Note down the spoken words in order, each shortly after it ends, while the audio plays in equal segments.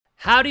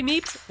Howdy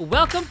Meeps,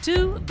 welcome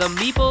to the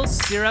Meeple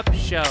Syrup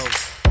Show.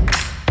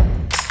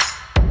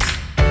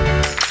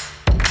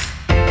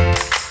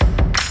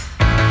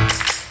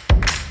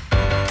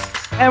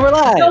 And we're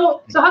live.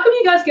 So how come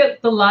you guys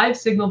get the live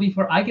signal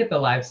before I get the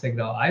live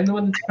signal? I'm the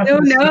one that's pressing I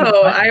don't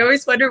know. I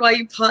always wonder why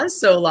you pause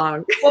so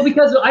long. Well,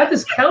 because I have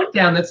this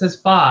countdown that says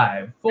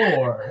 5,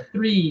 4,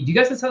 3. Do you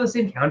guys just have the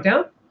same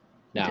countdown?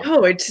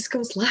 No, it just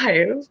goes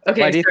live.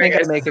 Okay, Why do you think I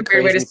make a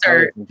weird way to crazy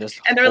start? And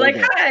they're like,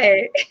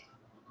 "Hi."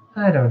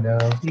 I don't know.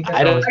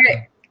 I don't.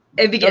 Okay, it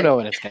I don't begins. know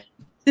when it's coming.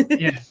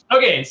 Yes.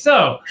 Okay,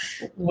 so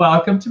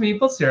welcome to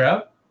Maple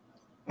Syrup.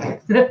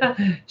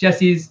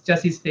 Jesse's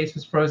face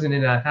was frozen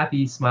in a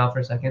happy smile for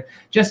a second.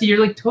 Jesse, you're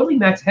like totally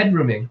max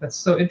headrooming. That's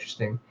so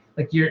interesting.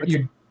 Like you're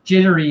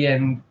jittery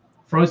and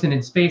frozen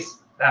in space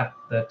at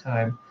the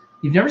time.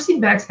 You've never seen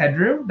Max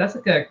Headroom? That's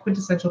like a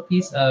quintessential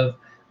piece of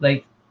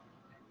like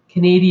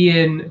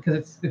Canadian,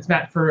 because it's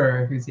Matt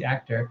Ferrer who's the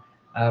actor.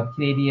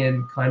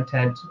 Canadian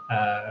content,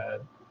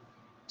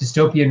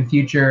 dystopian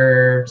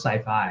future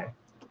sci-fi,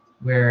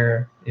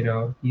 where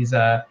he's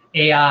a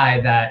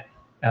AI that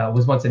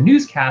was once a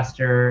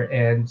newscaster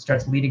and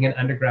starts leading an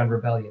underground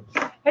rebellion.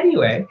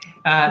 Anyway,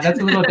 that's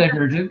a little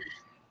divergent.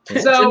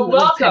 So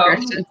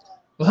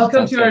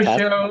welcome to our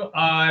show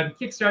on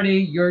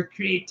Kickstarting Your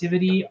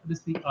Creativity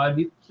this week on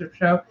Meeple Syrup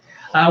Show.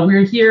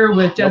 We're here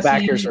with Jesse. No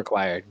backers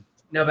required.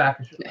 No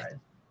backers required.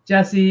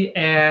 Jesse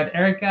and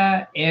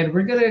Erica, and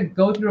we're gonna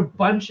go through a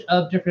bunch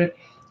of different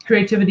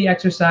creativity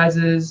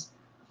exercises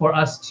for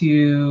us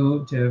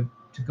to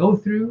go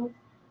through.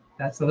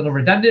 That's a little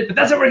redundant, but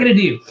that's what we're gonna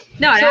do.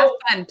 No, and have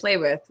fun, play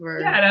with.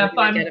 We're have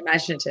fun. Get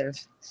imaginative.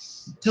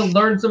 To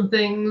learn some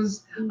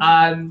things.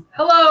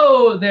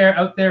 Hello there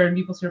out there in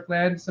Meeple Syrup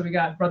Land. So we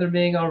got Brother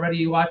Ming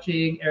already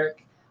watching,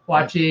 Eric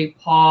watching,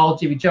 Paul,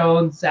 Jamie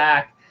Jones,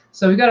 Zach.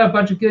 So we got a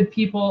bunch of good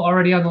people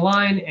already on the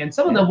line, and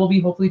some of them will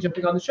be hopefully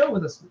jumping on the show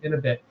with us in a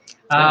bit.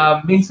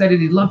 Ming said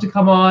he'd love to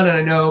come on, and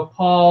I know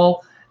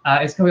Paul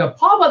is coming on.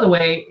 Paul, by the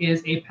way,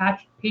 is a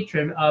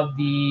patron of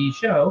the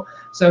show.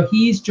 So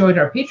he's joined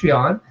our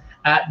Patreon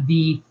at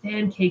the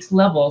Fancakes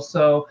level.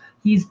 So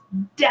he's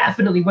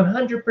definitely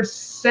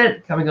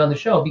 100% coming on the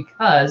show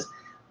because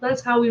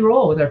that's how we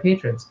roll with our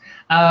patrons.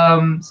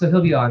 So he'll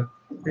be on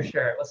for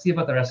sure. Let's see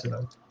about the rest of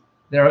them.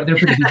 They're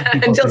pretty decent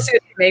people. Until soon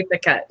they make the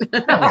cut.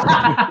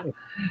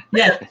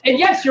 Yes, and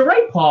yes, you're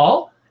right,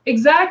 Paul.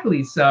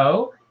 Exactly.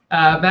 So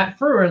Matt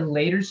Ferrer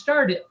later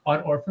started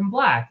on Orphan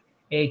Black,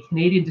 a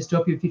Canadian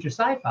dystopian future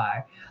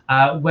sci-fi,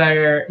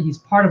 where he's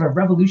part of a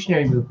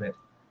revolutionary movement.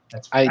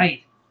 That's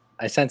right.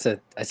 I sense a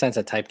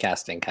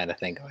typecasting kind of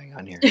thing going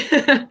on here.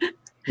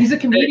 He's a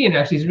comedian,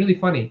 actually. He's really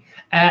funny.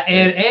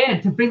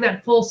 And to bring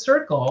that full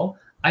circle,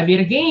 I made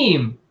a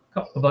game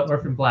about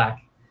Orphan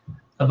Black,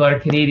 about a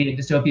Canadian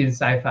dystopian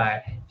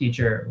sci-fi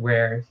future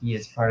where he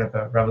is part of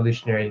a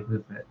revolutionary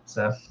movement.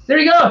 So there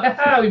you go.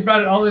 We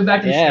brought it all the way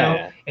back to the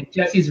show. And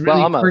Jesse's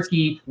really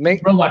quirky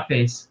robot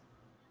face.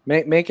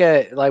 Make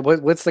a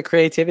what's the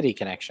creativity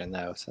connection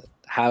though? So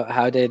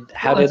how did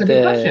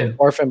the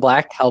Orphan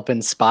Black help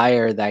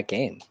inspire that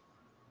game?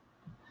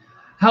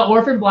 How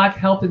Orphan Black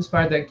helped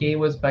inspire that game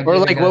was by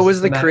what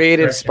was the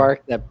creative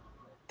spark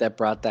that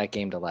brought that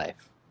game to life?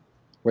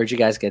 Where'd you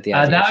guys get the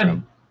idea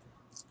from?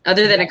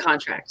 Other than a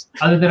contract.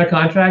 Other than a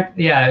contract?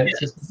 Yeah,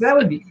 it's just that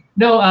would be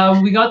no.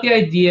 We got the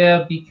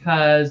idea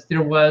because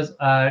there was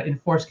an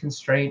enforced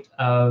constraint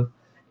of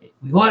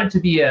we wanted it to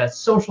be a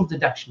social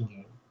deduction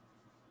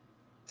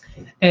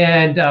game,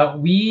 and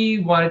we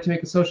wanted to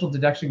make a social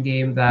deduction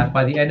game that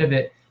by the end of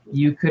it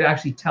you could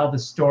actually tell the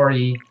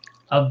story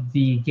of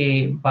the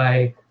game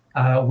by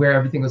where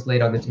everything was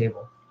laid on the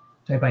table,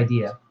 type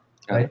idea,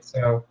 right?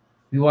 So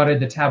we wanted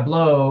the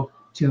tableau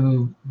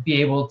to be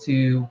able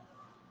to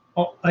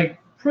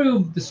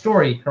prove the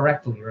story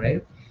correctly,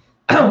 right?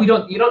 You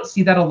don't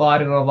see that a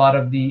lot in a lot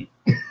of the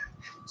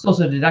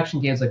social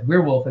deduction games like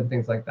Werewolf and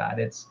things like that.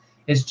 It's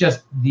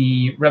just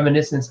the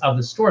reminiscence of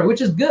the story,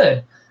 which is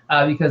good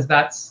because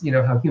that's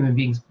how human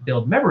beings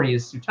build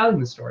memories through telling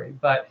the story.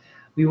 But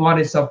we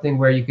wanted something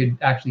where you could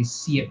actually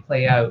see it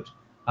play out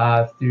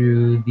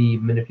through the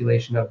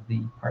manipulation of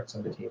the parts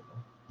on the table.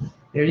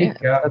 There you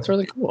go. That's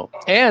really cool.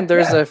 And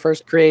there's a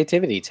first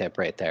creativity tip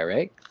right there,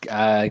 right?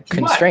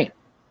 Constraint.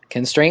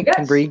 Constraint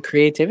can breed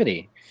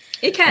creativity.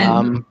 It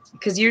can,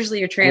 because usually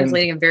you're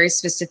translating a very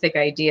specific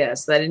idea,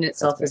 so that in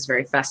itself is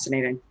very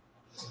fascinating.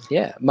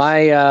 Yeah,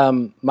 my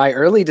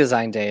early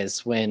design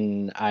days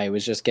when I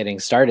was just getting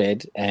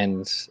started,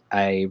 and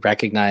I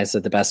recognized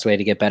that the best way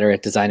to get better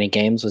at designing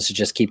games was to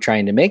just keep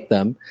trying to make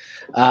them.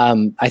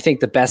 I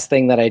think the best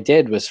thing that I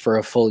did was for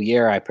a full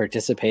year I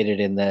participated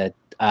in the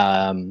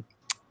 1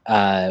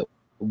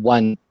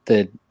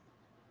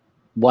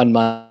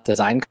 month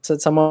design class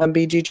at someone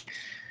BGG.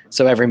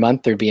 So every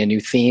month there'd be a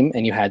new theme,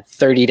 and you had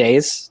 30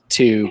 days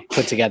to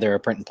put together a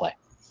print and play.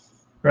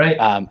 Right.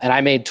 And I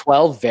made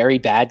 12 very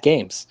bad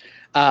games.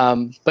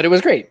 But it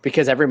was great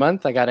because every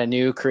month I got a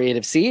new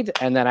creative seed,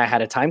 and then I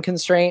had a time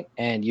constraint.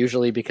 And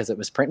usually because it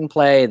was print and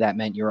play, that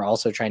meant you were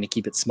also trying to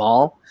keep it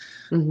small.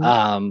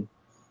 Mm-hmm.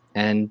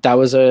 And that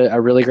was a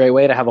really great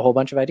way to have a whole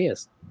bunch of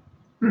ideas.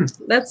 I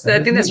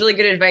think that's really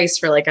good advice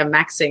for like a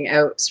maxing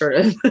out sort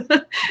of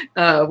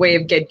way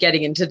of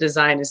getting into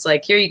design. It's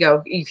like, here you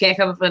go. You can't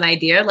come up with an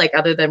idea like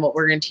other than what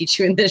we're going to teach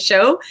you in this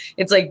show.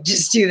 It's like,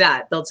 just do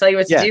that. They'll tell you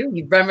what to do.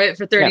 You run it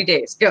for 30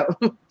 days. Go.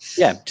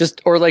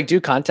 Or like do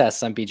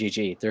contests on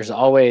BGG. There's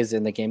always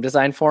in the game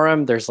design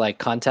forum, there's like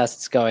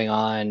contests going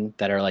on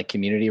that are like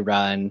community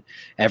run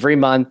every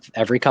month,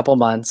 every couple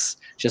months.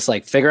 Just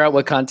like figure out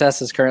what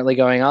contest is currently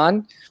going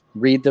on,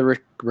 read the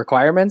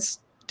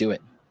requirements, do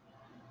it.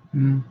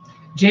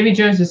 Jamie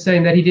Jones is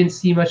saying that he didn't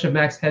see much of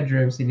Max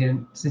Headroom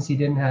since he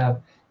didn't have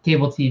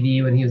cable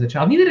TV when he was a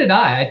child. Neither did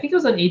I. I think it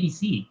was on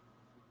ABC.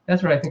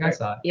 That's where I think I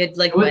saw it. You had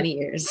like bunny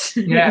ears.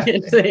 Yeah.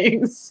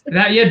 Things.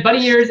 You had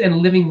bunny ears and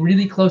living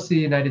really close to the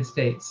United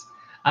States.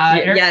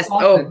 Yes.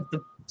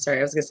 Sorry,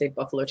 I was going to say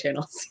Buffalo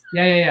channels.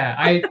 Yeah.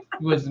 I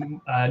was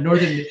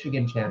Northern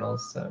Michigan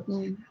channels. So,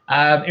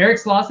 Eric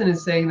Slauson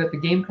is saying that the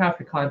Game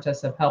Crafter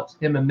contests have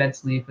helped him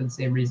immensely for the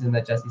same reason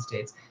that Jesse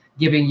states,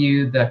 giving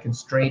you the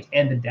constraint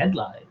and the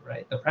deadline,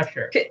 right? The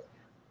pressure.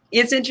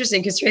 It's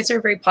interesting. Constraints are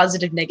a very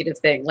positive, negative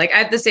thing. Like I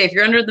have to say, if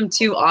you're under them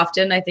too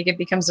often, I think it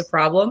becomes a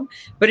problem.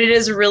 But it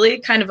is really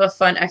kind of a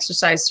fun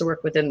exercise to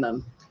work within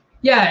them.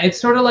 Yeah,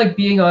 it's sort of like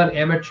being on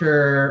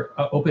amateur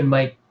open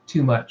mic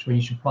too much when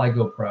you should probably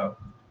go pro.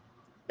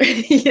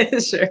 Yeah,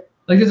 sure.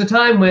 Like there's a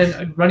time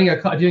when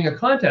doing a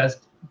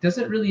contest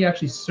doesn't really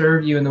actually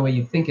serve you in the way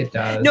you think it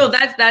does. No,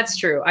 that's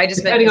true. I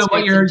just depending on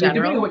what your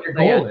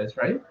goal is,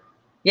 right?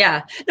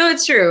 Yeah, no,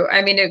 it's true.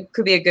 I mean, it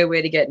could be a good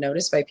way to get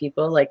noticed by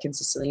people, like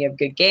consistently have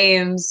good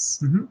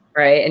games,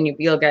 right? And you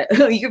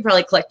could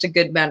probably collect a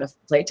good amount of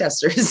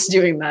playtesters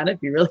doing that if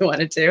you really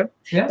wanted to.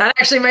 Yeah. That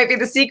actually might be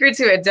the secret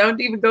to it.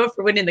 Don't even go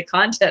for winning the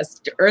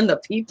contest. Earn the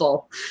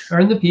people.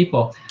 Earn the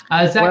people.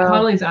 Zach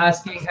Connolly's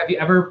asking, have you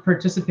ever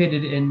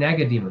participated in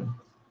Negademon?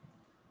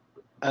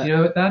 You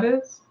know what that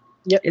is?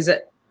 Yep. Is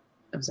it?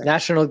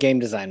 National Game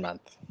Design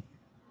Month.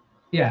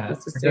 Yeah,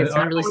 it's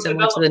not really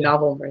similar to the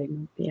novel, right?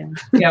 Yeah.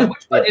 Yeah,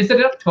 which one is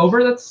it? October?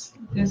 Is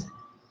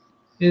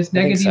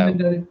Negademon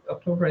done in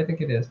October? I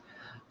think it is.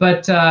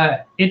 But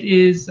it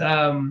is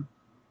a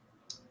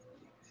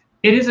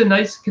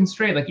nice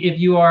constraint. Like if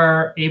you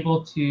are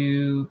able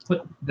to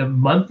put the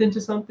month into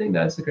something,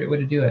 that's a great way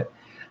to do it.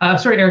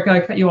 Sorry, Erica, I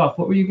cut you off.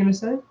 What were you going to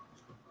say?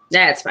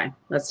 Yeah, it's fine.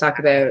 Let's talk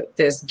about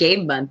this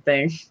game month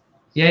thing.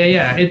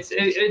 Yeah.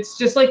 It's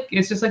just like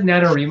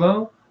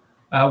NaNoWriMo.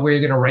 Where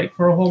you're gonna write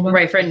for a whole month.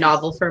 Write for a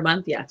novel for a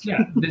month, yeah.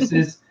 Yeah. This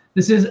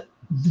is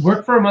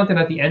work for a month, and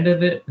at the end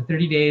of it, the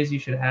 30 days, you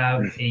should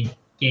have a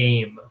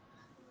game.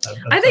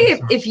 I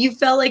think if you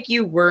felt like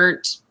you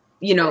weren't,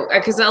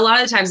 because a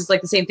lot of times it's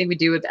like the same thing we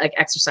do with like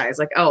exercise,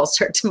 like, oh, I'll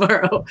start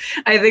tomorrow.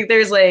 I think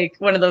there's like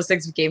one of those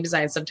things with game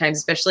design sometimes,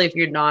 especially if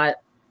you're not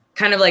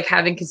kind of like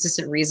having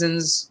consistent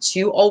reasons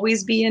to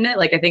always be in it.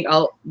 Like I think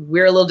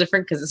we're a little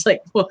different because it's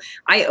like, well,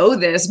 I owe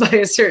this by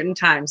a certain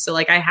time. So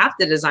like I have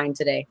to design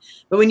today.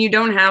 But when you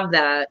don't have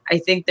that, I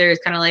think there's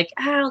kind of like,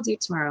 I'll do it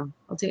tomorrow.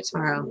 Do it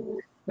tomorrow.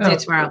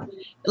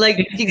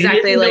 Like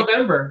exactly like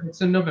November.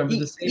 It's in November.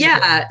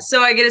 Yeah.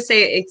 So I gotta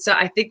say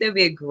I think that'd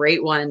be a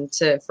great one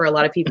for a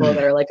lot of people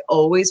that are like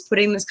always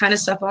putting this kind of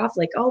stuff off.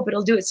 Like, oh, but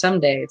I'll do it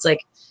someday. It's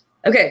like,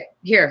 okay,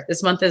 here,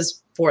 this month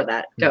is for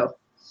that. Go.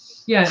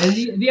 Yeah,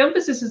 and the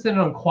emphasis isn't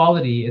on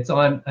quality; it's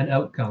on an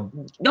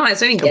outcome. No, I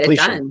mean get it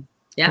done.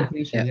 Yeah.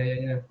 Completion.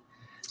 Yeah.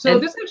 So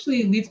this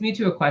actually leads me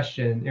to a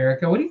question,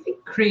 Erica. What do you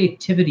think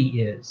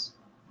creativity is?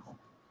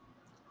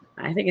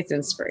 I think it's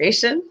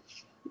inspiration.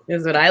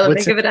 Is what I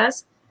think of it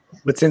as.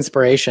 What's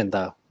inspiration,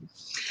 though?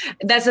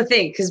 That's the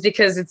thing,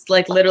 because it's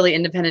like literally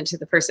independent to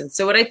the person.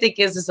 So what I think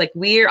is like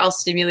we're all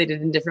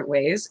stimulated in different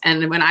ways,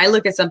 and when I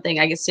look at something,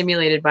 I get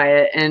stimulated by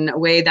it in a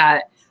way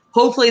that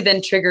hopefully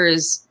then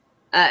triggers.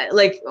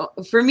 Like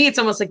for me, it's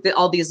almost like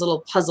all these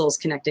little puzzles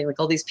connecting, like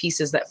all these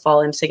pieces that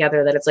fall in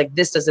together. That it's like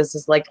this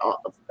is like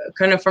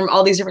kind of from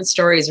all these different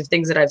stories or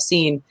things that I've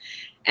seen,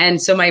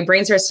 and so my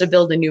brain starts to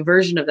build a new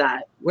version of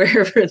that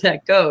wherever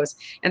that goes.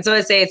 And so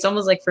I say it's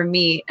almost like for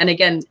me, and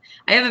again,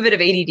 I have a bit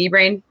of ADD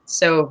brain,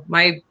 so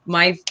my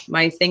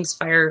things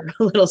fire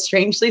a little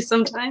strangely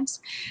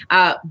sometimes,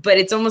 but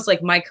it's almost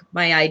like my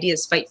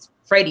ideas fight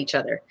each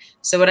other.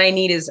 So what I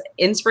need is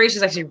inspiration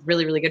is actually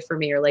really, really good for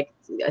me, or like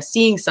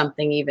seeing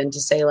something even to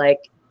say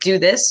like, do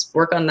this,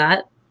 work on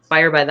that,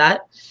 fire by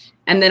that.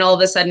 And then all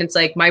of a sudden it's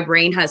like my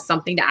brain has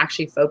something to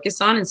actually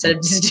focus on instead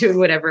of just doing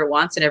whatever it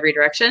wants in every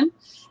direction.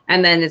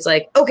 And then it's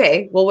like,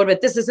 okay, well, what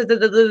about this? And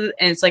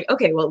it's like,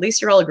 okay, well, at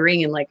least you're all agreeing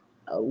in like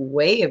a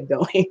way of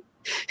going.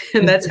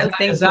 And that's how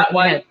things. Is that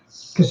why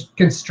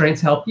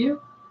constraints help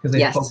you? Because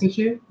they focus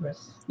you? Right.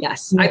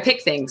 Yes. I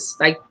pick things.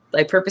 I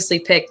purposely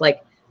pick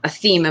like a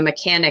theme, a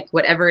mechanic,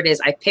 whatever it is.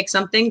 I pick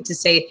something to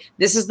say,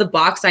 this is the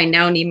box I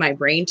now need my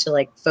brain to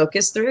like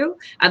focus through.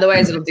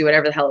 Otherwise it'll do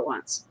whatever the hell it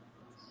wants.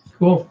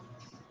 Cool.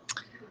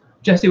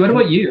 Jesse, what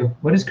about you?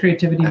 What does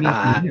creativity mean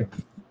for you?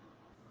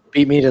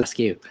 Beat me to the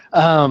skew.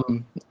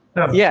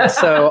 Yeah,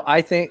 so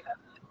I think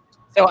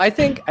So I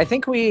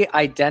think we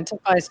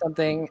identify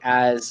something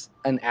as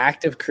an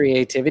act of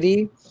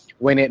creativity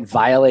when it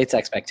violates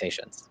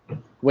expectations.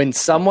 When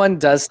someone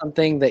does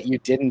something that you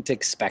didn't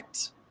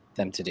expect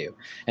them to do.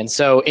 And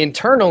so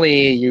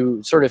internally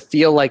you sort of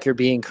feel like you're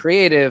being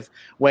creative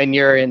when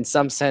you're in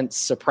some sense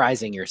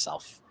surprising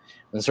yourself.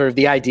 And sort of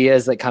the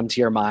ideas that come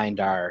to your mind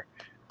are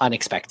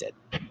unexpected.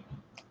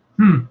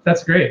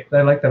 That's great.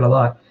 I like that a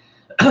lot.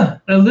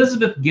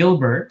 Elizabeth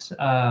Gilbert,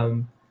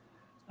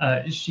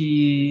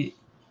 she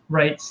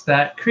writes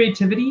that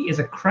creativity is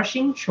a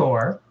crushing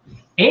chore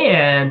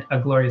and a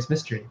glorious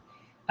mystery.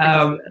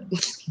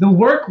 The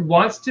work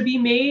wants to be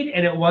made,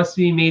 and it wants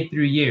to be made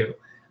through you.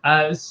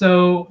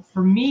 So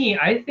for me,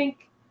 I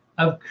think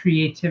of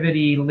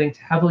creativity linked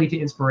heavily to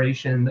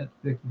inspiration that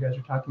you guys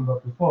were talking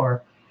about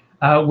before,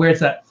 where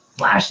it's that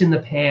flash in the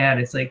pan.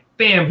 It's like,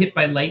 bam, hit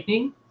by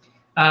lightning.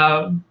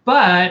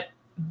 But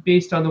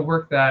based on the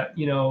work that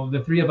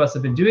the three of us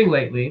have been doing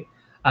lately,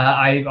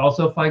 I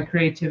also find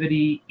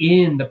creativity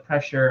in the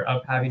pressure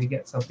of having to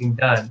get something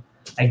done.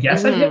 I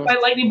guess I'm hit by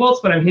lightning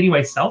bolts, but I'm hitting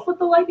myself with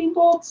the lightning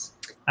bolts.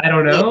 I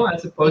don't know,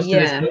 as opposed to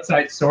this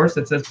outside source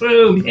that says,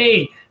 boom,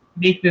 hey,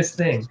 make this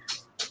thing.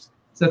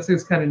 So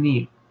it's kind of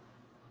neat.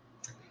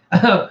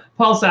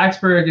 Paul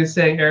Saxberg is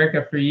saying,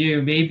 Erica, for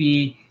you,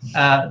 maybe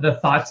the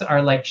thoughts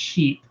are like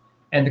sheep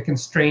and the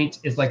constraint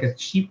is like a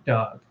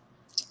sheepdog.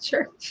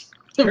 Sure.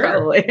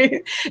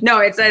 Probably. No,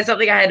 it's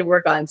something I had to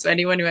work on. So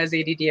anyone who has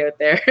ADD out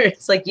there,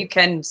 it's like you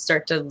can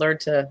start to learn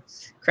to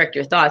correct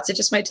your thoughts. It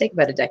just might take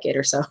about a decade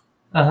or so.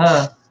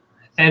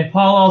 And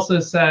Paul also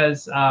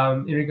says,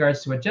 in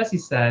regards to what Jesse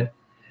said,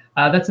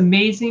 that's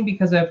amazing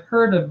because I've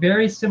heard a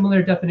very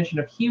similar definition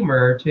of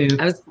humor to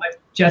what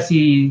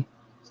Jesse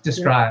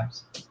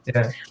describes.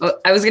 Yeah. Well,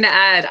 I was going to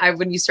add,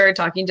 when you started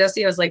talking,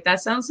 Jesse, I was like,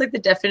 that sounds like the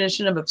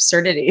definition of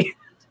absurdity.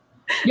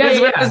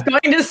 What I was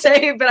going to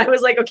say, but I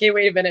was like, okay,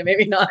 wait a minute,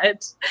 maybe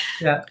not.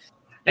 Yeah.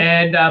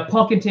 And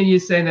Paul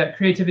continues saying that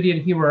creativity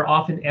and humor are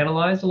often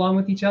analyzed along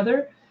with each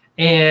other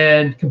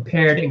and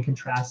compared and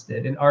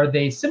contrasted. And are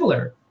they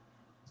similar?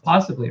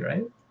 Possibly,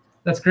 right?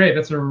 That's great.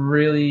 That's a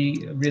really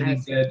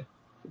good.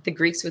 The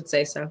Greeks would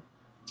say so.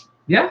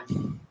 Yeah.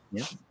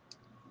 Yeah.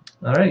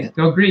 All right.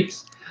 Go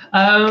Greeks.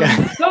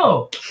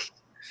 So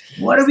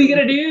what are we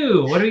going to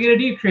do? What are we going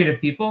to do,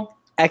 creative people?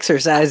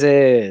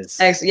 Exercises.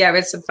 Yeah,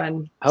 it's some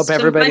fun. I hope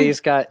everybody's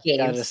got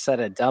a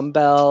set of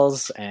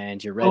dumbbells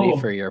and you're ready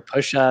for your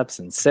push-ups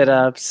and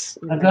sit-ups.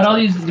 I've got all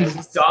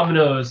these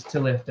dominoes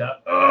to lift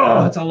up.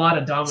 Oh, it's a lot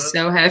of dominoes.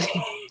 So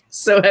heavy.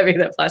 So heavy,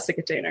 that plastic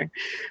container.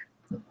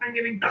 I'm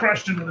getting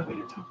crushed into the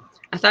video.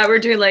 I thought we were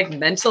doing like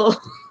mental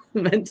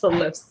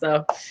lifts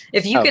though.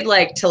 If you could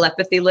like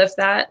telepathy lift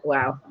that,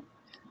 wow.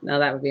 No,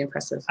 that would be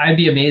impressive. I'd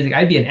be amazing.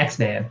 I'd be an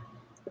X-Man.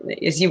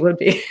 Yes, you would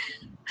be.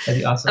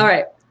 That'd be awesome. All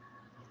right.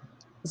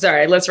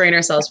 Sorry, let's rein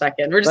ourselves back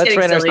in. We're just getting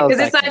silly because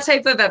it's that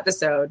type of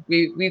episode.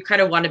 We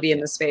kind of want to be in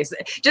the space.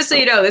 Just so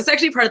you know, this is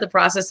actually part of the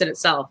process in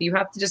itself. You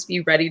have to just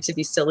be ready to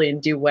be silly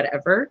and do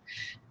whatever.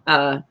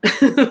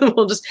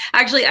 We'll just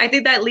actually, I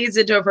think that leads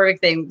into a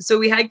perfect thing. So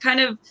we had kind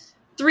of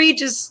 3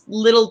 just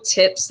little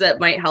tips that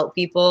might help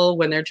people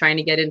when they're trying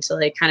to get into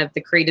like kind of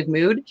the creative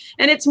mood.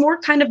 And it's more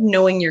kind of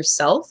knowing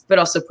yourself, but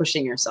also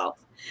pushing yourself.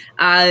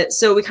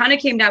 So we kind of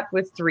came up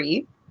with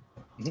 3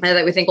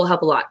 that we think will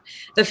help a lot.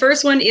 The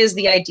first one is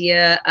the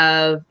idea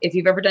of, if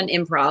you've ever done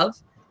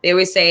improv, they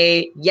always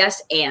say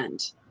yes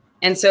and.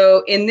 And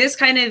so in this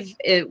kind of,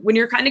 when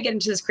you're kind of getting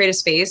to this creative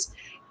space,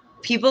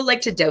 people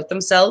like to doubt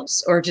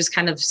themselves or just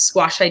kind of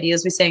squash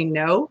ideas by saying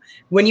no.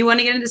 When you want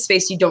to get into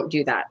space, you don't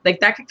do that. Like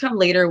that could come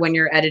later when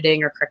you're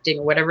editing or correcting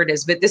or whatever it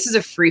is. But this is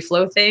a free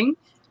flow thing.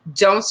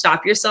 Don't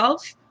stop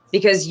yourself,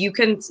 because you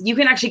can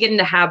actually get in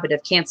the habit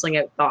of canceling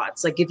out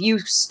thoughts. Like if you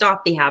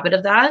stop the habit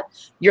of that,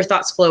 your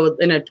thoughts flow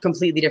in a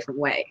completely different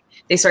way.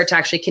 They start to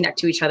actually connect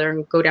to each other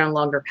and go down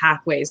longer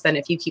pathways than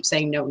if you keep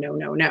saying no, no,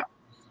 no, no.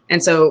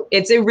 And so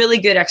it's a really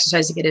good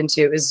exercise to get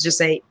into, is just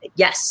say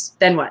yes,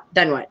 then what,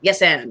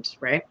 yes and,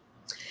 right?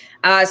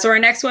 So our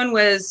next one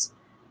was,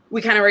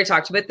 we kind of already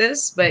talked about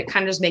this, but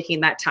kind of just making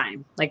that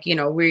time. Like,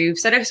 we've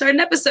set aside an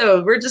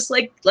episode. We're just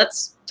like,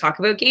 let's talk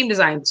about game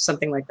design,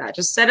 something like that.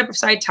 Just set up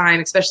aside time,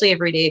 especially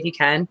every day if you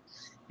can.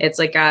 It's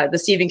like the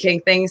Stephen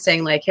King thing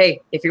saying like,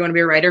 hey, if you want to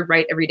be a writer,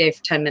 write every day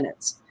for 10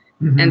 minutes.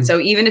 Mm-hmm. And so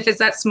even if it's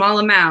that small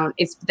amount,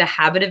 it's the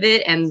habit of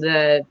it and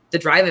the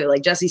drive of it.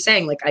 Like Jesse's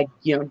saying, like I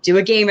do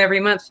a game every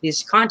month,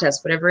 these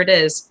contests, whatever it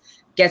is,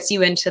 gets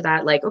you into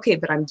that like, okay,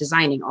 but I'm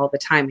designing all the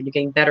time and you're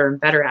getting better and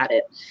better at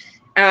it.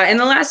 And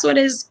the last one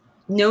is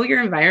know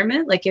your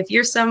environment. Like if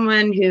you're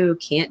someone who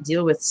can't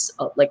deal with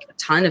like a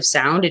ton of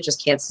sound, it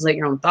just cancels out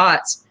your own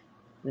thoughts.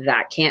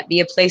 That can't be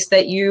a place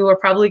that you are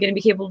probably going to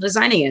be capable of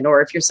designing in.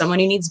 Or if you're someone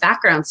who needs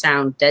background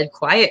sound, dead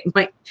quiet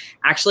might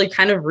actually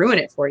kind of ruin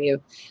it for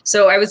you.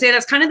 So I would say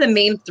that's kind of the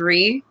main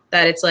 3,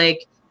 that it's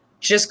like,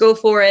 just go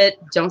for it.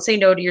 Don't say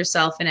no to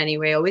yourself in any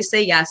way. Always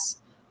say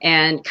yes,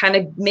 and kind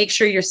of make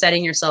sure you're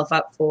setting yourself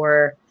up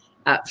for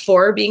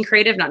being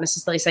creative, not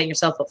necessarily setting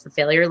yourself up for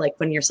failure, like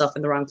putting yourself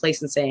in the wrong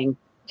place and saying,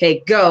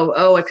 okay, go.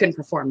 Oh, I couldn't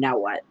perform. Now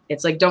what?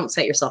 It's like, don't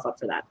set yourself up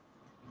for that.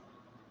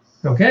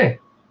 Okay.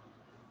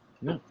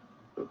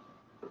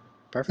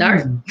 Perfect. All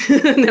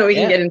right. Now we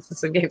can get into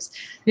some games.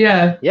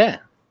 Yeah. Yeah.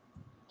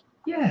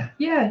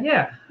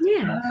 Yeah.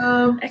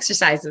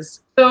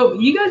 Exercises. So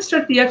you guys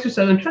start the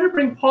exercise. I'm trying to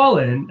bring Paul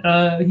in.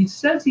 He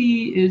says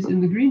he is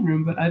in the green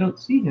room, but I don't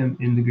see him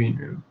in the green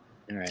room.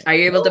 All right. Are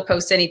you able to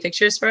post any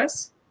pictures for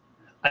us?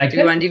 Do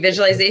you want to do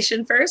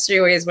visualization first, or you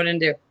always want to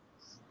do?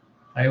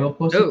 I will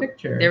post a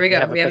picture. There we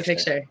go. We have a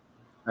picture.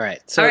 All right.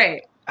 So all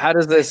right. How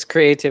does this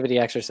creativity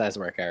exercise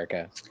work,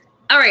 Erica?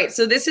 All right,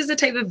 so this is a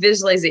type of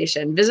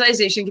visualization.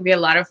 Visualization can be a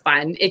lot of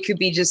fun. It could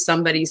be just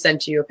somebody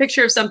sent you a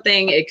picture of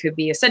something. It could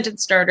be a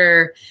sentence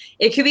starter.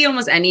 It could be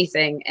almost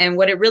anything. And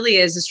what it really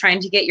is trying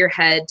to get your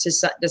head to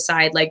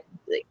decide, like,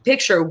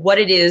 picture what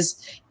it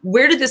is.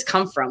 Where did this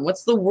come from?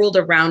 What's the world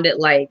around it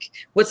like?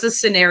 What's the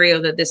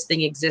scenario that this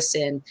thing exists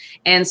in?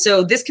 And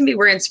so this can be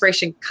where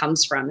inspiration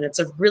comes from. And it's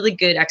a really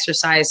good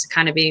exercise,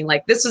 kind of being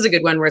like, this is a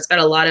good one where it's got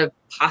a lot of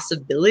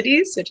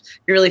possibilities, which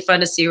would be really fun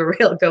to see where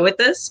we'll go with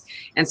this.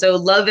 And so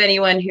love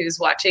anyone who's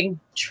watching,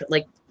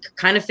 like,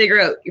 kind of figure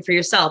out for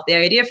yourself. The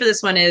idea for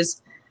this one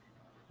is,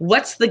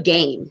 what's the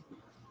game?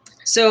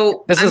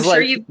 So this is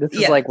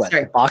like what?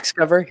 Sorry. Box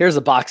cover? Here's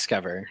a box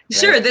cover. Right?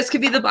 Sure, this could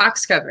be the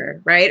box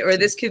cover, right? Or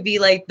this could be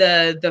like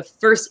the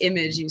first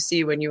image you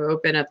see when you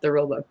open up the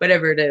rulebook,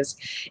 whatever it is.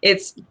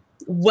 It's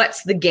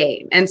what's the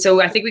game? And so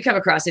I think we come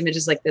across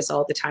images like this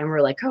all the time.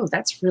 We're like, oh,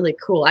 that's really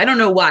cool. I don't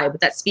know why, but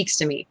that speaks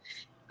to me.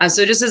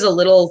 So just as a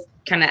little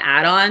kind of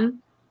add-on,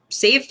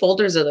 save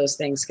folders of those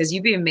things, because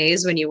you'd be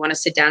amazed when you want to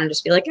sit down and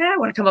just be like, I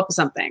want to come up with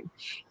something.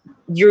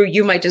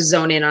 You might just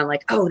zone in on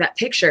like, oh, that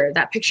picture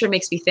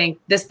makes me think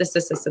this,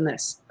 and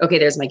this. Okay,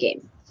 there's my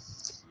game.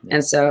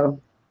 And so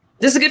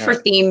this is good for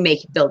theme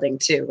building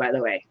too, by the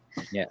way.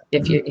 Yeah.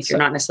 If you're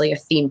not necessarily a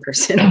theme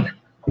person.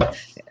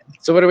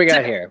 So what do we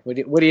got here? What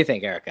do you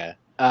think, Erica?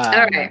 All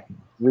right.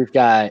 We've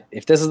got,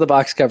 if this is the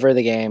box cover of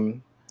the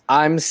game,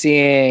 I'm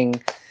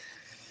seeing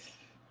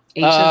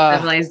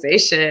ancient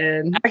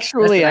civilization.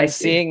 Actually, I'm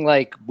seeing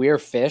like we're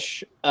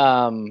fish.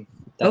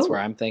 That's where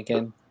I'm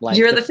thinking. Like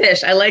you're the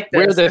fish. I like this.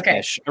 We're the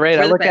fish. Right.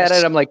 I look at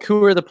it. I'm like,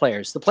 who are the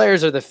players? The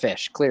players are the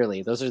fish.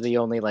 Clearly, those are the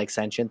only like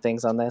sentient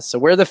things on this. So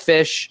we're the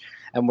fish,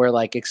 and we're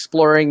like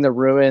exploring the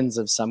ruins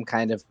of some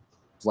kind of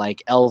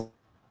like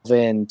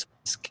elven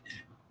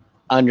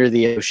under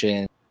the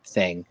ocean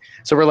thing.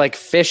 So we're like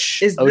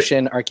fish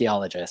ocean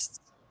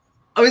archaeologists.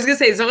 I was gonna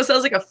say, it almost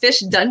sounds like a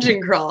fish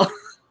dungeon crawl.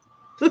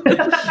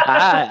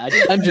 A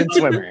dungeon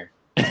swimmer.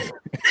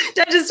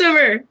 Dungeon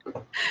swimmer.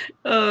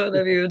 Oh,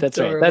 that'd be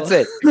adorable. That's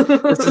it.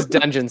 This is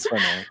dungeon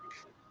swimmer.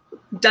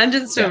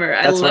 Dungeon swimmer.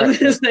 I love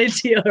this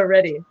idea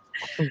already.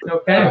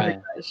 Okay. Oh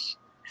my gosh.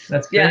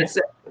 That's great. Yeah,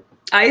 so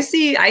I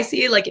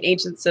see like an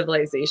ancient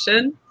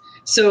civilization.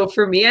 So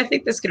for me, I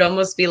think this could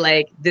almost be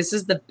like, this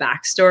is the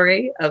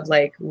backstory of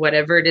like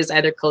whatever it is,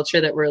 either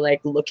culture that we're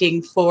like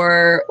looking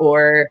for,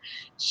 or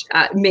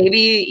maybe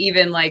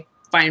even like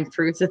find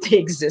proof that they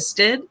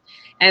existed.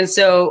 And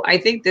so I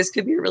think this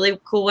could be a really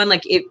cool one.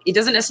 Like it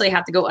doesn't necessarily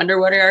have to go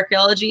underwater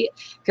archaeology,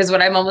 because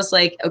what I'm almost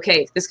like,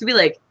 okay, this could be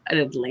like an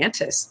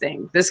Atlantis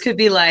thing. This could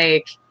be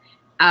like,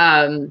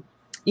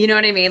 you know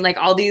what I mean? Like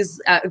all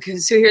these,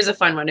 so here's a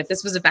fun one. If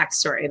this was a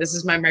backstory, this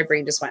is my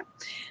brain just went.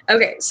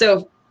 Okay.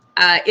 So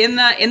in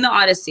the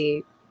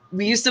Odyssey,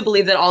 we used to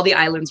believe that all the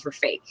islands were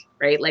fake,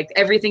 right? Like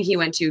everything he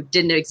went to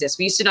didn't exist.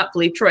 We used to not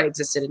believe Troy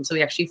existed until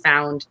we actually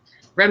found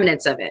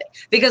remnants of it,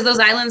 because those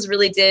islands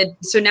really did.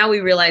 So now we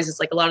realize it's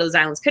like a lot of those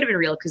islands could have been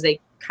real because they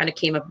kind of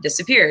came up and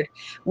disappeared.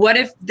 What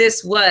if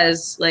this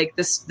was like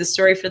the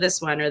story for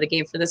this one, or the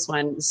game for this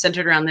one,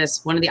 centered around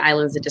this one of the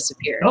islands that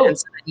disappeared? And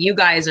so you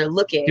guys are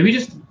looking. Did we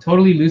just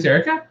totally lose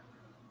Erica?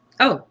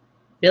 Oh,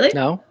 really?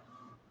 No,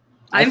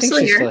 I'm still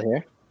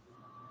here.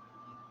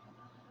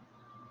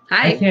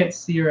 Hi. I can't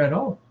see her at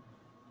all.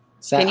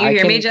 Can you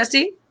hear me,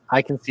 Jesse?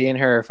 I can see in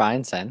her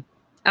fine, Sen.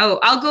 Oh,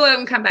 I'll go out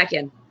and come back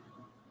in.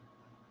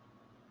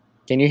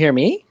 Can you hear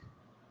me?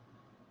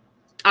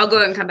 I'll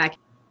go and come back.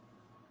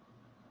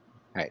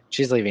 All right,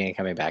 she's leaving and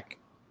coming back.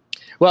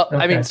 Well, okay.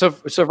 I mean, so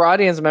for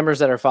audience members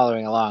that are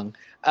following along,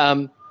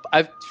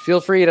 I feel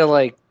free to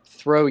like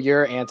throw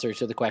your answer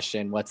to the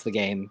question, what's the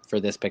game for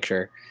this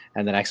picture,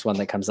 and the next one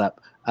that comes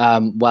up,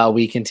 while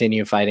we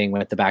continue fighting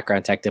with the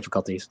background tech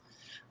difficulties.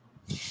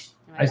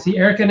 I see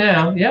Erica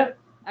now. Yeah.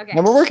 Okay.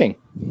 And we're working.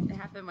 It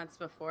happened once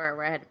before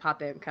where I had to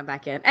pop in and come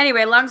back in.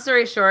 Anyway, long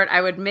story short,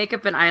 I would make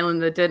up an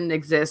island that didn't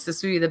exist.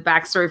 This would be the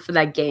backstory for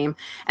that game.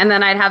 And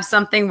then I'd have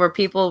something where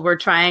people were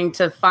trying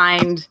to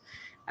find,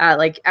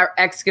 like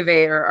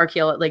excavate or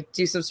archaeology, like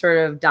do some sort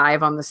of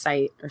dive on the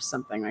site or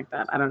something like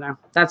that. I don't know.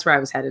 That's where I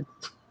was headed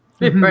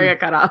before I got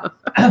cut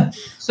off.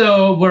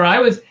 So where I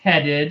was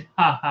headed,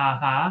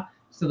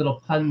 just a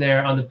little pun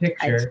there on the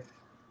picture,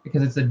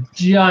 because it's a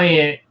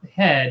giant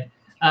head.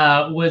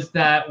 Was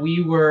that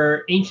we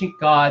were ancient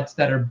gods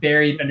that are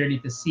buried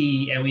underneath the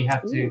sea, and we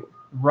have to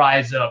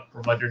rise up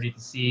from underneath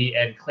the sea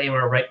and claim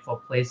our rightful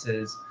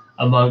places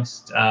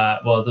amongst,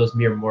 those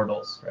mere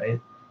mortals, right?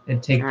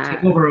 And take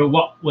over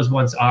what was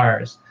once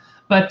ours.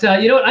 But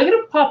you know what? I'm going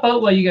to pop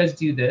out while you guys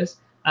do this.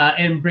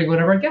 and bring one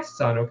of our guests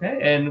on, okay?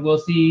 And we'll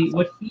see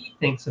what he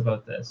thinks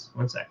about this.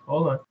 One sec.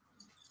 Hold on.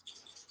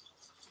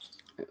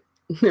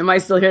 Am I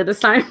still here this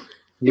time?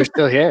 You're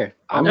still here.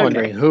 I'm Okay.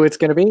 wondering who it's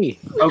going to be.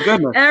 Oh,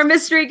 goodness. And our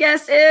mystery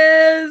guest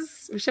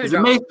is... Is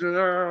it me?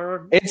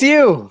 It's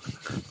you.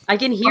 I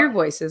can hear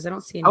voices. I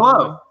don't see any.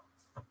 Hello.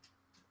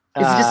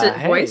 Is it just a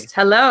Hey. voice?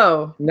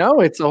 Hello. No,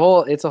 it's a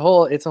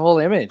whole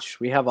image.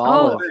 We have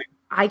all of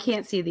I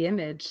can't see the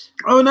image.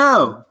 Oh,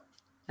 no.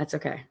 That's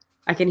okay.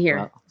 I can hear.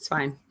 Well, It's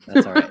fine.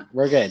 That's all right.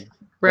 We're good.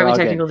 We're all having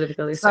good. technical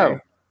difficulties. Sorry.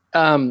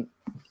 So,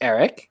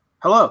 Eric,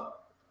 Hello.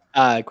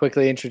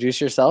 quickly introduce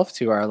yourself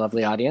to our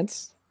lovely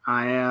audience.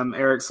 I am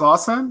Eric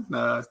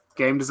Slauson,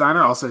 game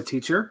designer, also a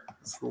teacher.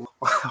 It's a little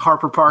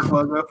Harper Park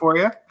logo for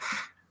you.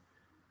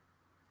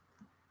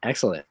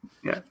 Excellent.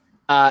 Yeah.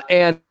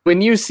 And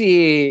when you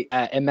see,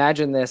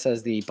 imagine this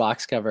as the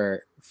box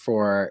cover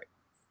for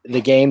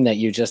the game that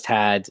you just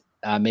had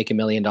make $1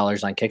 million on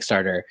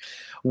Kickstarter.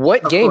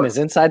 What Of game course. is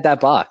inside that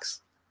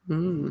box?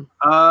 Mm.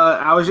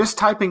 I was just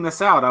typing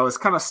this out. I was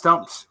kind of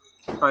stumped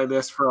by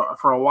this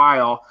for a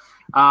while.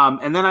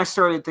 And then I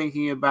started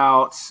thinking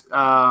about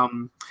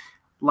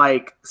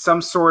like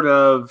some sort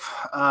of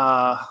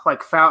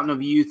like Fountain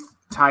of Youth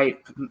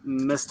type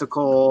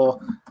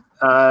mystical.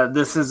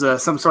 This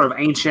is some sort of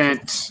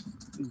ancient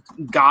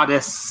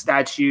goddess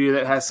statue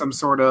that has some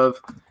sort of,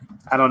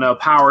 I don't know,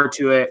 power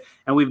to it.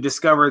 And we've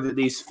discovered that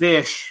these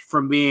fish,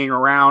 from being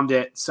around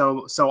it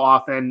so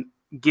often,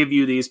 give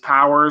you these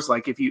powers.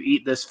 Like if you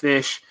eat this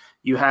fish,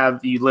 you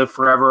live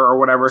forever or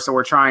whatever. So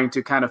we're trying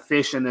to kind of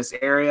fish in this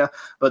area.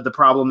 But the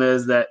problem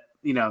is that,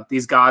 you know,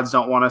 these gods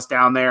don't want us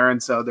down there.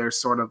 And so there's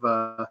sort of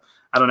I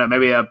don't know,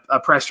 maybe a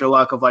press your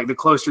luck of like the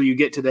closer you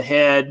get to the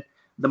head,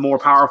 the more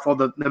powerful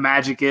the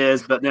magic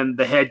is, but then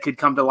the head could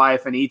come to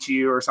life and eat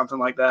you or something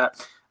like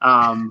that.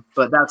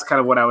 But that's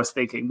kind of what I was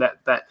thinking, that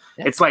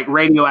it's like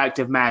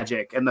radioactive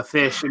magic, and the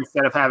fish,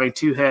 instead of having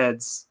two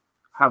heads,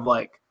 have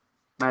like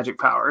magic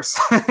powers.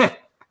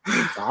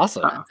 It's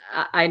awesome.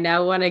 I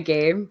now want a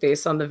game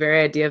based on the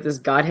very idea of this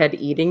godhead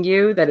eating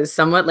you that is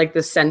somewhat like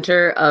the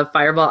center of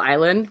Fireball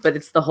Island, but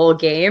it's the whole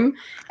game.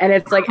 And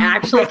it's like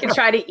actually can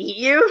try to eat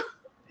you.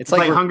 It's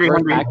like Hungry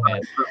Reverse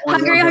Hungry.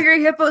 Pac-Man.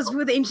 Hungry hippos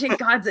who are the ancient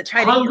gods that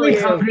try to Hungry, eat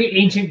you. hungry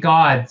ancient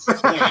gods.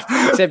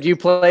 Except you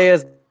play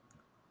as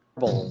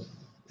bull.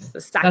 The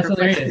That's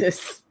sacrifices.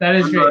 hilarious. That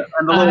is great.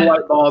 And the little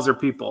white balls are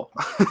people.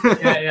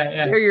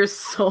 Yeah. They're your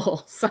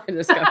soul. Sign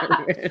this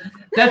government.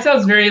 That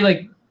sounds very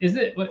like.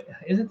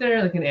 Isn't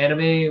there like an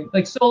anime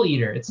like Soul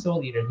Eater? It's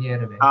Soul Eater, the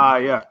anime.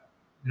 Yeah.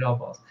 It all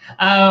balls.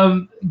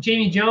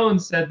 Jamie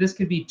Jones said this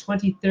could be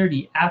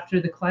 2030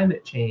 after the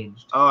climate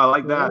changed. Oh, I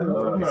like that.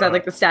 Is that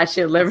like the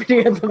Statue of Liberty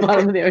at the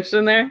bottom of the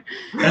ocean there?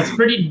 That's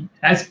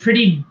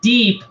pretty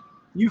deep.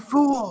 You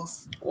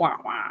fools. Wah,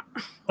 wah.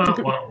 Wah,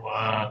 wah,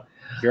 wah.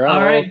 You're on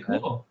All a roll, right, man.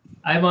 cool.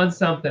 I'm on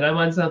something.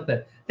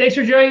 Thanks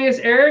for joining us,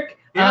 Eric.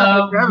 Yeah,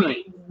 thanks for having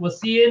me. We'll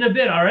see you in a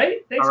bit. All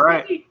right. Thanks. All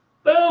right. buddy.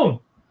 Boom.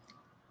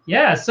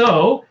 Yeah.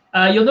 So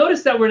you'll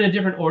notice that we're in a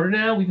different order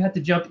now. We've had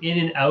to jump in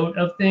and out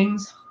of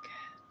things,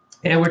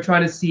 and we're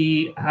trying to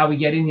see how we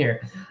get in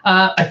here.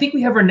 I think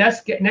we have our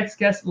next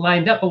guest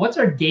lined up. But what's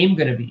our game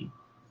going to be?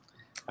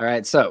 All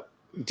right. So,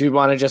 do you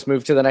want to just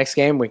move to the next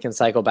game? We can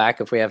cycle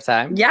back if we have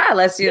time. Yeah,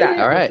 let's do that.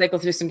 All right. Let's cycle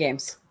through some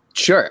games.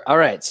 Sure. All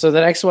right. So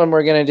the next one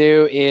we're going to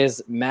do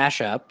is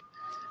Mashup.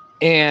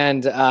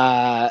 And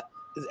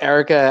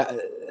Erica,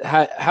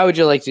 how would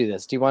you like to do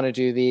this? Do you want to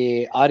do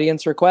the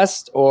audience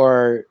request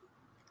or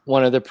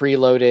one of the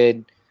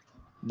preloaded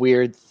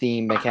weird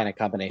theme mechanic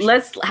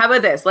combinations? How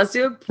about this? Let's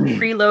do a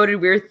preloaded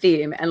weird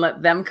theme and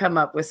let them come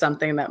up with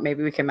something that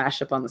maybe we can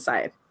mash up on the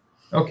side.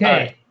 Okay. All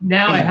right.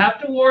 Now I have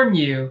to warn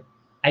you.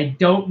 I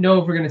don't know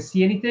if we're going to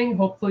see anything.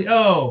 Hopefully.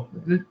 Oh,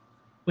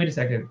 wait a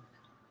second.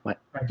 What?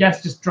 Our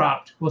guest just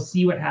dropped. We'll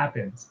see what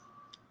happens.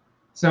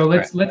 So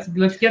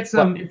let's get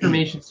some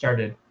information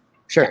started.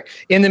 Sure.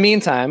 In the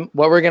meantime,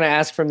 what we're going to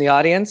ask from the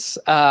audience,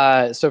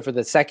 so for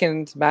the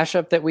second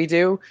mashup that we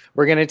do,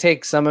 we're going to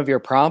take some of your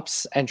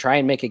prompts and try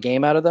and make a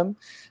game out of them.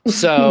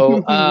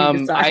 So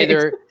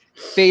either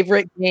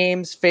favorite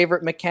games,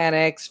 favorite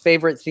mechanics,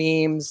 favorite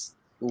themes,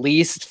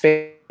 least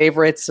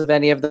favorites of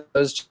any of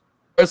those.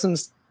 Throw some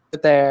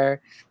stuff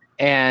there.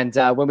 And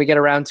when we get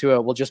around to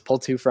it, we'll just pull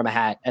two from a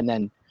hat, and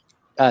then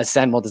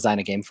Sen will design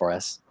a game for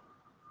us.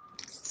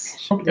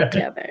 Okay.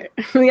 Together.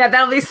 Yeah,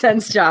 that'll be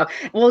Sen's job.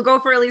 We'll go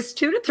for at least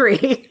 2 to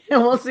 3,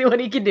 and we'll see what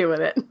he can do with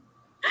it.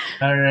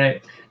 All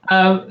right.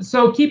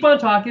 So keep on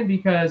talking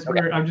because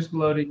I'm just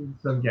loading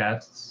some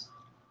guests.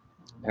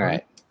 All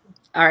right.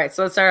 All right,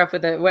 so let's start off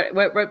with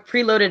what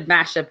preloaded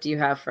mashup do you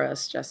have for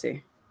us,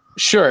 Jesse?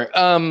 Sure.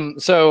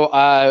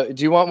 So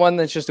do you want one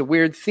that's just a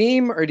weird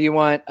theme, or do you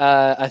want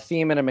a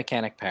theme and a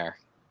mechanic pair?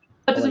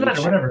 That doesn't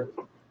matter. Whatever.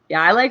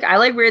 Yeah, I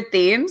like weird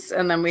themes,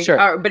 and then we Sure.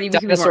 but we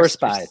can be more Dinosaur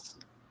spies.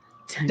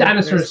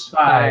 Dinosaur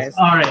spies.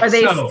 All right. Are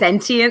they so,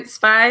 sentient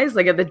spies?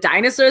 Like, are the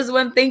dinosaurs the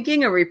one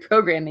thinking, or are we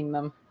programming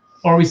them?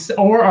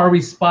 or are we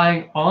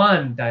spying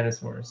on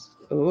dinosaurs?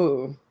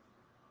 Ooh.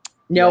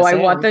 No, Yes, I I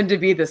want am. them to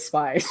be the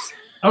spies.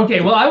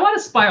 Okay. Well, I want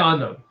to spy on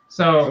them.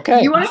 So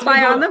Okay. You want to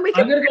spy on them?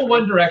 I'm gonna go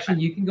one direction.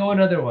 You can go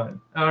another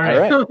one. All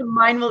right. All right.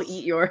 Mine will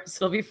eat yours.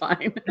 It'll be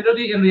fine. It'll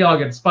be all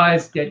good.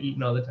 Spies get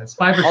eaten all the time.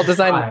 Spy versus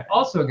Spy.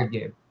 Also a good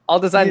game. I'll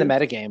design the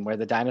metagame where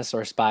the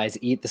dinosaur spies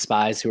eat the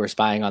spies who are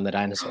spying on the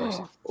dinosaurs.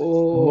 Oh.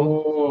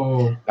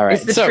 Oh. All right.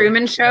 It's the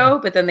Truman Show,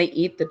 but then they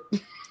eat the.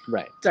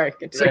 Right. Sorry.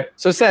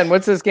 So Sen,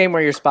 what's this game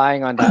where you're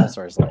spying on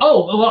dinosaurs? Like?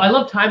 Oh, well, I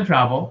love time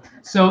travel.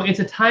 So it's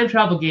a time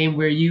travel game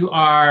where you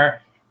are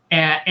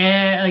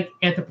like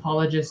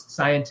anthropologists,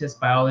 scientists,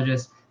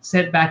 biologists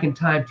sent back in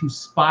time to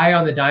spy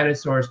on the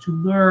dinosaurs to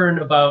learn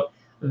about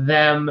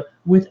them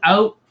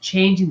without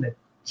changing the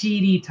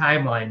GD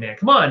timeline, man.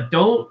 Come on,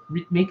 don't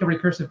make a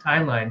recursive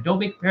timeline. Don't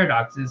make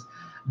paradoxes.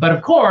 But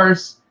of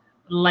course,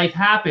 life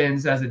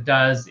happens as it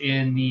does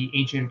in the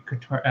ancient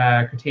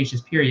Cretaceous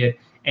period,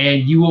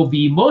 and you will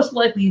be most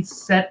likely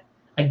set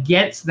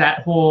against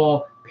that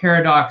whole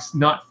paradox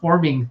not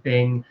forming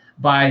thing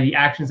by the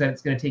actions that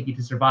it's going to take you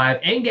to survive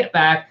and get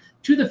back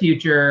to the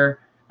future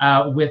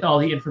with all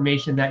the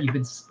information that you've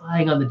been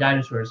spying on the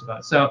dinosaurs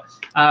about. So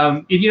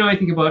if you know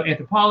anything about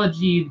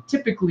anthropology,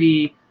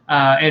 typically,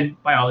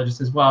 and biologists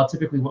as well,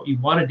 typically what you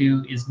want to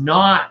do is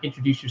not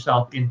introduce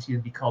yourself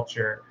into the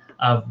culture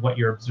of what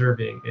you're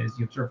observing, is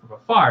you observe from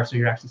afar, so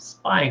you're actually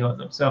spying on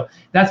them. So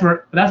that's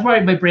where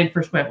my brain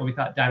first went when we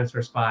thought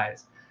dinosaur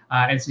spies.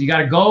 And so you got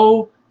to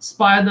go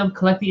spy on them,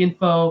 collect the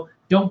info,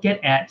 don't get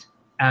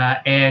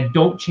and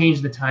don't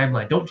change the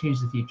timeline, don't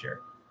change the future,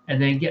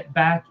 and then get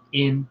back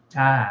in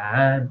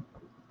time.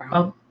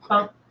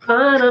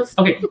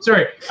 Okay,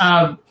 sorry.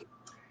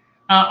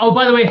 Oh,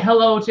 by the way,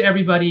 hello to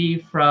everybody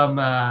from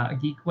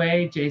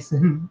Geekway.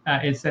 Jason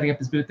is setting up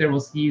his booth there. We'll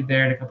see you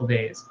there in a couple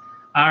days.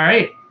 All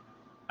right.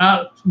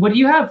 What do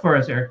you have for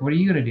us, Eric? What are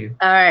you going to do?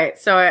 All right.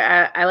 So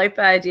I like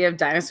the idea of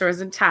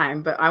dinosaurs in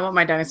time, but I want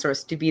my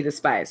dinosaurs to be the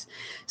spies.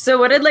 So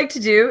what I'd like to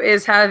do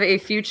is have a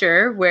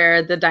future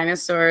where the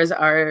dinosaurs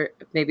are,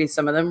 maybe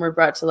some of them were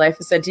brought to life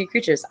as sentient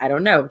creatures. I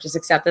don't know. Just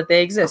accept that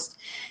they exist.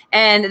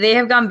 And they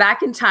have gone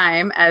back in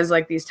time as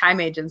like these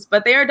time agents,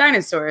 but they are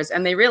dinosaurs,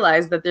 and they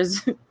realize that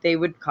they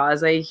would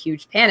cause a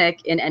huge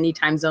panic in any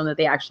time zone that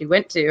they actually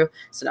went to.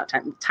 So not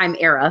time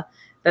era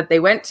that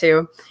they went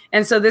to.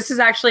 And so this is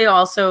actually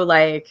also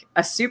like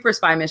a super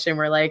spy mission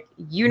where like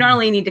you not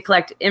only need to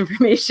collect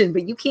information,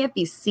 but you can't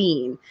be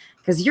seen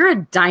because you're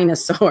a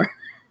dinosaur.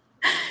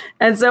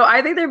 And so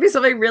I think there'd be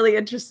something really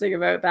interesting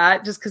about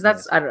that, just because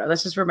I don't know,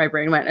 that's just where my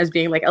brain went, as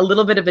being like a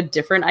little bit of a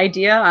different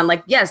idea on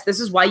like, yes, this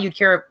is why you'd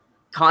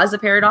cause a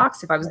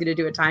paradox if I was going to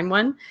do a time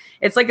one.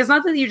 It's like, it's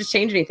not that you just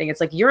change anything.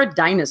 It's like, you're a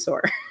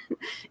dinosaur.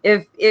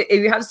 if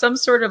you have some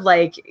sort of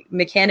like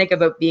mechanic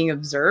about being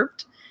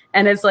observed,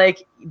 and it's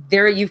like,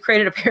 there you've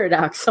created a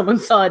paradox. Someone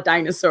saw a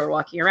dinosaur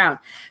walking around,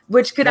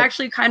 which could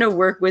actually kind of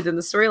work within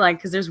the storyline,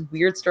 because there's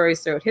weird stories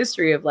throughout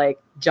history of like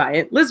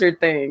giant lizard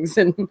things.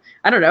 And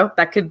I don't know,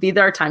 that could be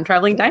our time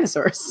traveling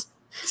dinosaurs.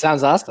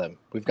 Sounds awesome.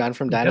 We've gone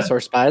from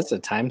dinosaur spies to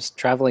time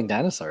traveling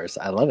dinosaurs.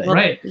 I love it. Well,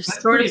 right. There's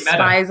sort of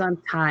spies on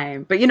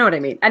time, but you know what I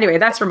mean. Anyway,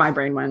 that's where my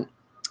brain went.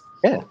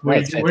 Yeah. Where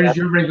does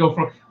your brain go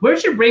from?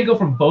 Where's your brain go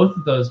from both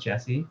of those,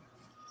 Jesse?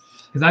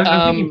 Because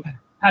I'm thinking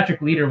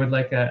Patrick Leader would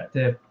like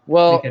to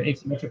make an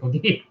asymmetrical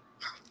game.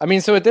 I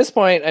mean, so at this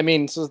point,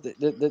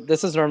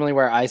 this is normally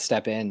where I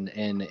step in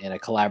a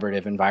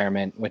collaborative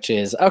environment, which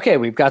is, okay,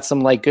 we've got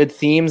some like good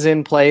themes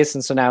in place.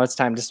 And so now it's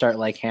time to start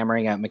like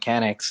hammering out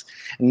mechanics.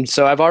 And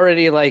so I've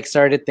already like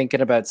started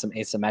thinking about some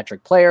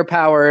asymmetric player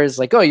powers,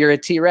 like, oh, you're a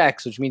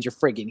T-Rex, which means you're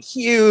friggin'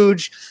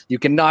 huge. You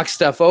can knock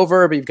stuff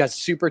over, but you've got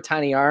super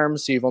tiny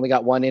arms. So you've only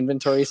got one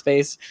inventory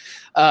space.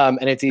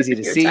 And it's easy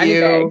to see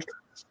you. Bag.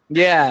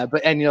 Yeah,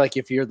 and you're like,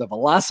 if you're the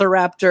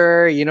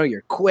Velociraptor, you know,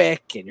 you're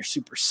quick and you're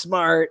super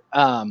smart.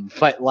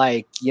 But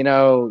like, you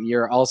know,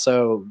 you're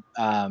also,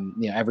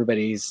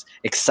 everybody's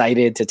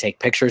excited to take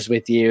pictures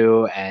with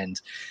you and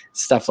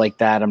stuff like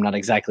that. I'm not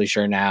exactly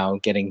sure now.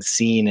 Getting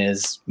seen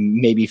is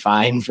maybe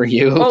fine for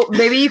you. Oh,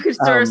 maybe you could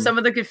some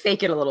of them could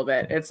fake it a little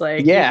bit. It's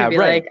like, yeah, you could be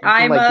right. like,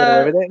 I'm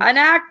an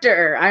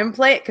actor. I'm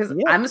playing, because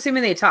I'm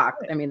assuming they talk.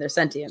 I mean, they're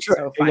sentient,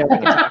 so fine.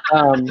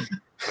 Yeah.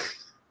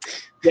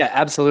 Yeah,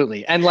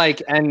 absolutely. And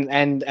like,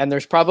 and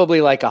there's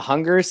probably like a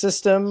hunger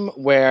system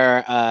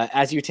where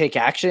as you take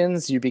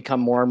actions, you become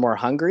more and more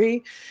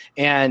hungry.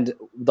 And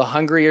the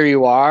hungrier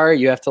you are,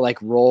 you have to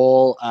like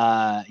roll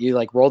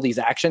these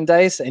action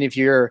dice. And if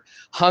your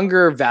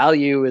hunger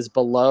value is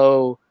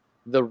below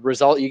the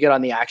result you get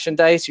on the action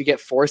dice, you get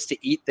forced to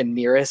eat the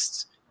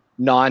nearest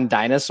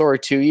non-dinosaur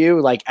to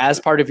you. Like as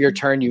part of your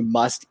turn, you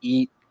must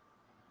eat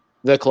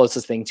the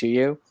closest thing to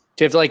you.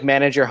 So you have to like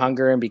manage your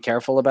hunger and be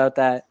careful about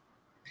that.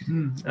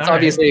 It's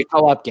obviously a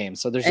co-op game,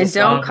 so there's just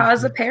don't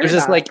cause a paradox.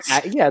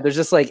 There's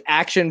just like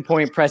action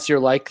point press your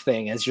like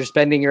thing. As you're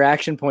spending your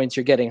action points,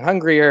 you're getting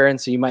hungrier,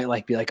 and so you might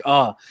like be like,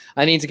 oh,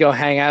 I need to go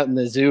hang out in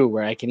the zoo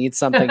where I can eat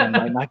something and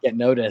might not get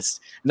noticed.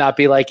 Not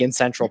be like in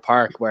Central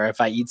Park where if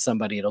I eat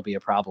somebody, it'll be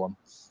a problem.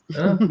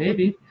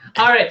 Maybe.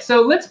 All right,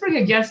 so let's bring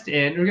a guest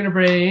in. We're gonna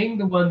bring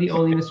the one, the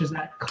only Mr.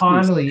 Zach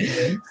Connolly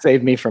in.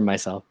 Save me from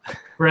myself.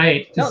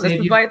 Right. No, this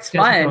is why it's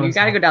fun. You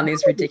got to go down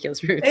these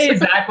ridiculous routes. Hey,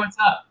 Zach, what's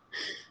up?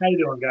 How you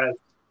doing, guys?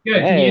 Good.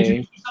 Can you Hey.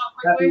 introduce yourself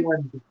Happy quickly?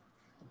 Wednesday.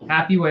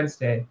 Happy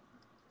Wednesday.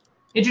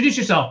 Introduce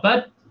yourself,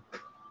 bud.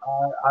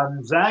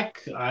 I'm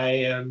Zach. I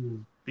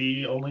am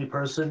the only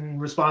person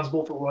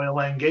responsible for Royal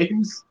Land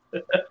Games.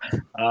 It's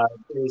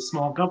a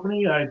small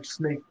company. I just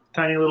make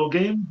tiny little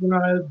games, and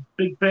I'm a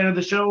big fan of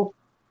the show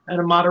and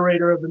a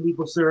moderator of the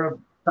Maple Syrup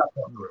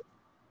platform group.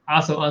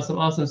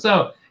 Awesome.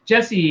 So,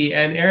 Jesse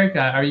and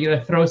Erica, are you going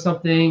to throw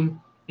something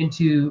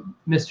into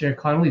Mr.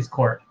 Connolly's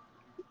court?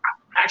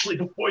 Actually,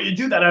 before you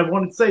do that, I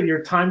wanted to say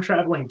your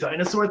time-traveling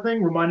dinosaur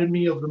thing reminded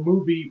me of the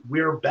movie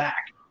We're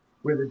Back,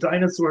 where the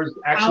dinosaurs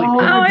actually... Oh,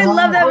 I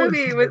love that God.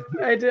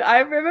 movie. I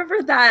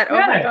remember that. Oh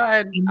my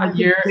Yeah. god.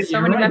 You're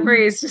So many right.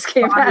 memories just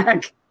came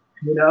back.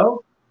 You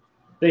know?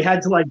 They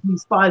had to be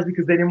spies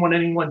because they didn't want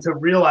anyone to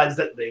realize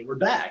that they were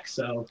back,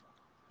 so...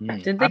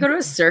 Didn't they go to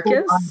a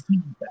circus?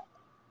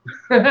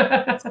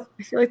 I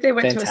feel like they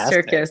went to a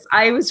Fantastic. circus.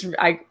 I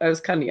was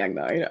kind of young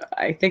though.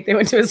 I think they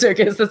went to a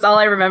circus. That's all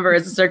I remember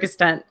is a circus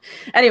tent.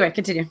 Anyway,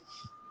 continue.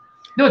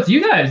 No, it's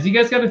you guys. You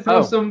guys got to throw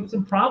Oh. some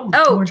problems.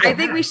 Oh, towards I your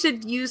think hat. we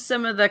should use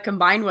some of the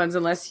combined ones,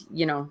 unless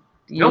you No,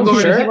 go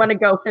sure. if you want to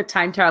go with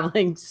time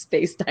traveling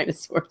space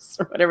dinosaurs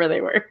or whatever they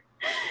were.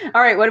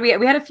 All right, what do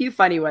we had a few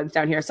funny ones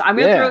down here, so I'm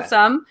gonna throw Yeah.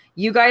 some.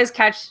 You guys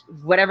catch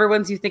whatever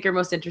ones you think are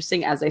most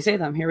interesting as I say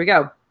them. Here we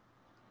go.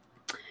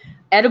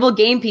 Edible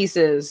game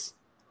pieces.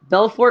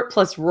 Belfort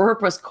plus Roar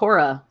plus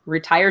Cora.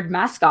 Retired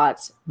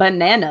mascots.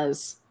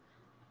 Bananas.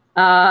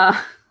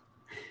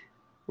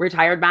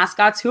 Retired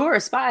mascots who are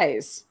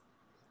spies.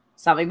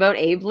 Something about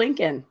Abe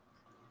Lincoln.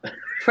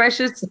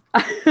 Precious.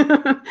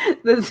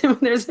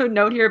 There's a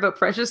note here about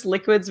precious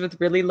liquids with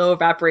really low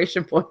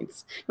evaporation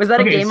points. Was that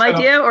a Okay, game so-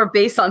 idea or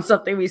based on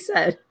something we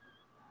said?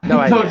 No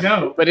I idea. don't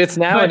know. But it's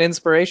now But- an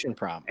inspiration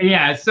prompt.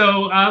 Yeah,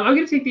 so I'm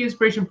going to take the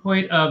inspiration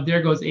point of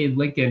There Goes Abe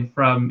Lincoln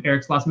from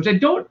Eric's Lost, which I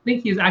don't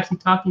think he is actually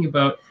talking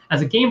about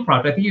as a game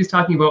prompt. I think he was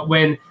talking about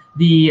when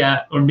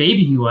or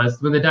maybe he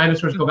was, when the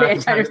dinosaurs go back in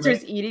time,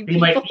 Dinosaurs eating they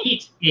people. might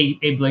eat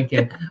Abe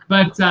Lincoln.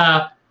 But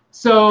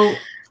so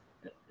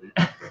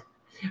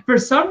for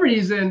some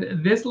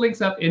reason, this links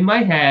up in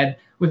my head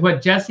with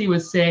what Jesse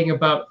was saying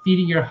about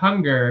feeding your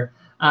hunger.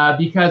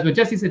 Because when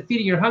Jesse said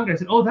feeding your hunger, I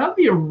said, oh, that would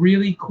be a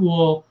really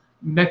cool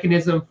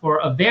mechanism for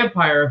a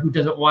vampire who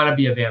doesn't want to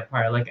be a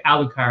vampire, like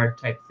Alucard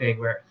type thing,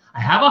 where I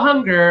have a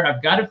hunger,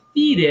 I've got to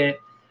feed it,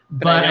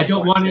 but I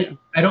don't want to.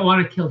 I don't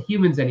want to kill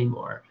humans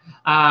anymore,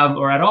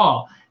 or at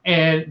all.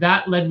 And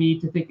that led me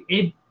to think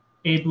Abe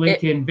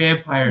Lincoln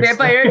Vampire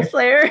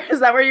Slayer. Is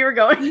that where you were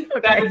going?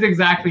 That Okay. is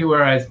exactly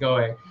where I was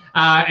going.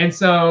 And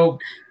so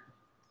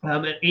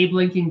an Abe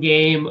Lincoln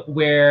game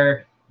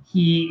where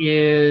he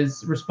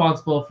is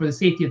responsible for the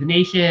safety of the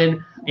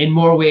nation in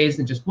more ways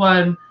than just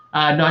one,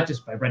 not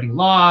just by writing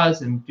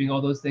laws and doing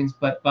all those things,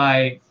 but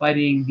by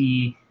fighting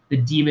the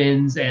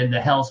demons and the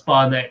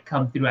hellspawn that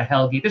come through a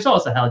hellgate. There's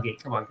also a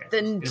hellgate. Come on, guys.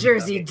 The There's a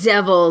Jersey hellgate.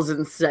 Devils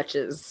and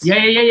suches.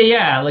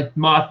 Yeah. Like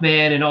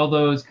Mothman and all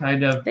those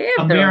kind of They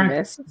have their own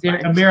myths. It's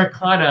fine.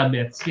 Americana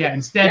myths. Yeah,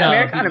 instead Yeah, of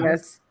Americana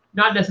myths.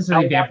 not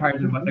necessarily vampires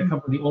and what that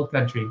come from the old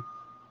country.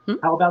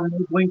 How about an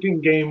Abe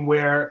Lincoln game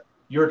where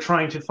you're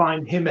trying to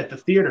find him at the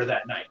theater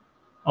that night?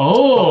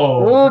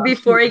 Oh, Oh,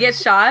 before he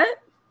gets shot?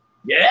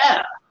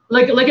 Yeah.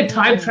 like a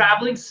time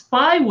traveling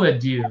spy would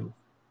do.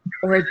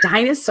 Or a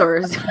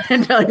dinosaurs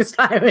and really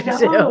spy would do.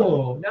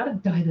 No, not a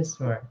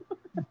dinosaur.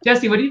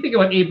 Jesse, what do you think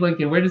about Abe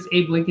Lincoln? Where does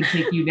Abe Lincoln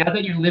take you now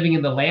that you're living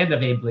in the land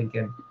of Abe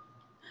Lincoln?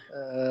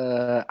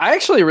 I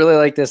actually really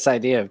like this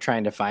idea of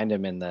trying to find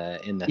him in the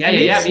Yeah,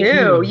 Me yeah, me too.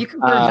 too. You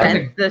can Uh,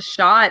 prevent the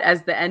shot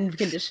as the end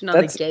condition on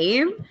the That's-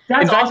 game.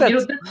 That's In fact, awesome. You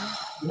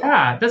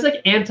know, that's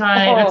like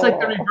that's like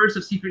the reverse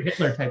of Secret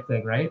Hitler type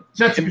thing, right?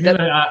 Not Secret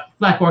Hitler,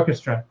 Black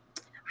Orchestra.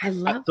 I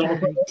love It's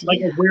almost that like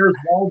idea. a Where's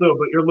Waldo,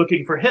 but you're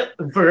looking for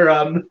Hitler.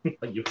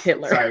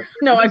 Sorry.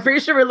 No, I'm pretty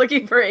sure we're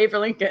looking for Abe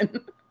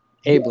Lincoln.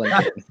 Abe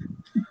Lincoln.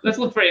 Let's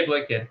look for Abe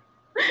Lincoln.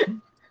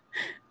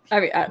 I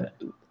mean, I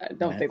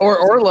don't think.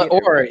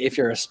 Or if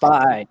you're a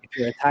spy, if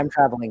you're a time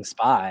traveling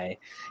spy,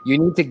 you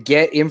need to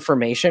get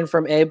information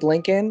from Abe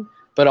Lincoln,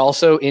 but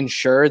also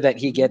ensure that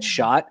he gets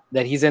shot,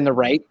 that he's in the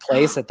right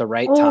place at the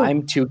right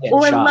time to get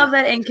Oh, shot. I love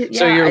that.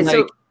 So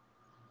Yeah,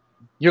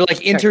 you're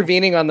like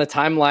intervening on the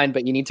timeline,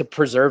 but you need to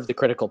preserve the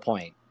critical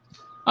point.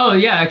 Oh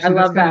yeah, actually,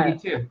 I love that's kind that.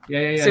 of me too.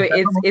 Yeah. so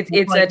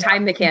it's a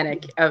time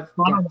mechanic of.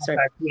 Yeah, Monomath sorry.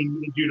 actually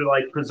needed you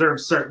to preserve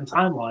certain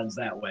timelines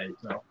that way.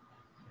 So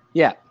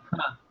Yeah.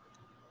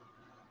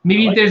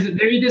 Maybe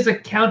there's a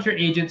counter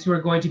agents who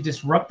are going to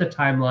disrupt the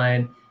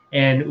timeline,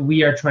 and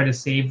we are trying to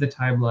save the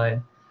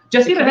timeline.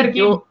 Jesse and I had a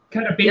game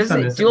kind of based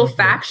on this. Dual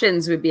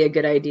factions would be a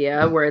good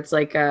idea, where it's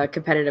like a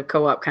competitive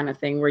co-op kind of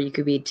thing, where you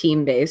could be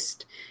team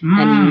based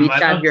and you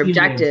each have your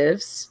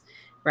objectives,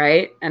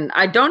 right? And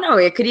I don't know,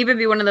 it could even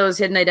be one of those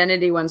hidden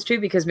identity ones too,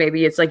 because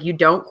maybe it's like you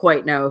don't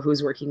quite know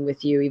who's working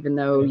with you, even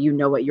though you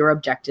know what your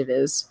objective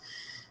is.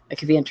 It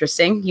could be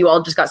interesting. You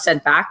all just got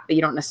sent back, but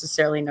you don't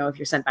necessarily know if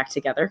you're sent back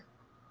together.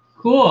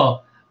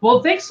 Cool.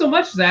 Well, thanks so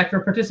much, Zach, for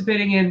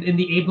participating in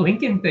the Abe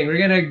Lincoln thing. We're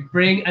going to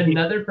bring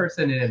another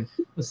person in.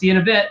 We'll see you in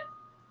a bit.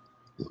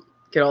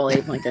 Good old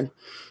Abe Lincoln.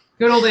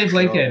 Good old Abe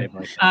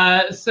Lincoln.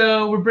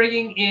 So we're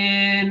bringing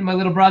in my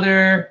little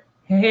brother.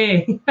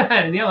 Hey,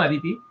 Neil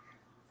IDP.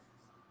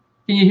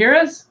 Can you hear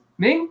us,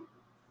 Ming?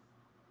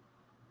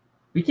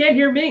 We can't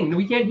hear Ming.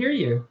 We can't hear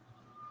you.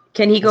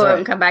 Can he go out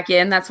and come back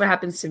in? That's what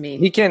happens to me.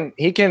 He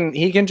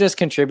can just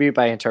contribute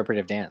by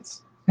interpretive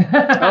dance.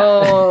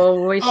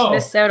 Oh, we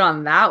missed out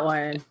on that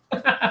one.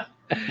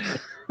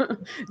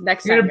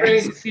 Next time.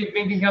 See if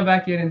Ming can come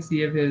back in and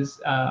see if his.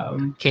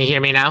 Can you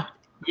hear me now?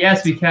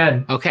 Yes, we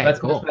can. Okay, that's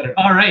cool. much better.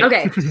 All right.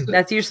 Okay,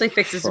 that usually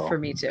fixes it for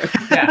me too.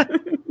 Yeah.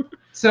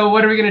 So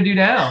what are we going to do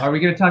now? Are we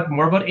going to talk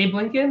more about Abe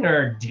Lincoln,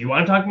 or do you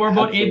want to talk more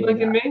about Abe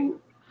Lincoln, Ming?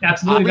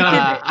 Absolutely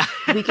not.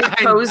 We could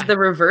pose the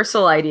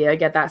reversal idea,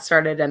 get that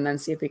started, and then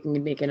see if we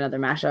can make another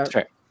mashup. That's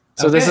right.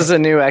 So this is a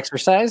new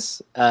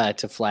exercise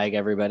to flag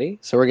everybody.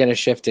 So we're going to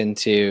shift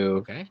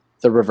into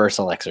the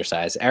reversal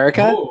exercise.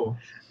 Erica,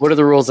 what are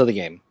the rules of the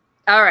game?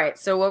 All right.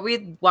 So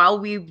while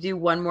we do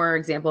one more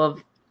example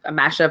of a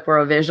mashup or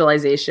a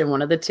visualization,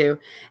 one of the two,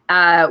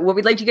 what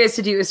we'd like you guys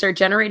to do is start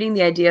generating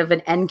the idea of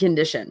an end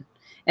condition.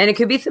 And it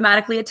could be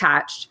thematically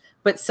attached,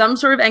 but some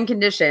sort of end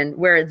condition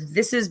where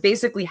this is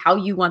basically how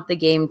you want the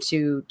game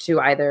to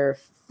either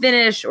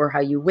finish or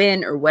how you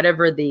win or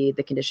whatever the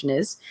condition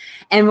is.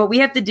 And what we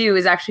have to do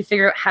is actually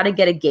figure out how to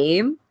get a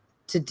game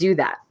to do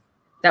that.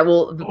 That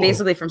will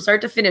basically from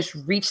start to finish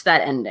reach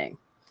that ending.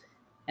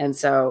 And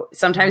so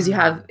sometimes you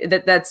have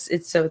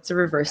it's a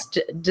reverse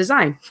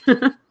design.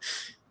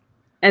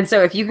 And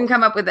so if you can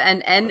come up with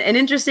an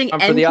interesting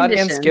end for the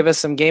condition, audience, give us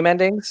some game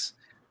endings,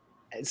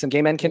 some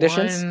game end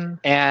conditions,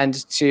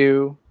 and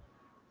to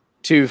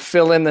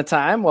fill in the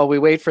time while we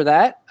wait for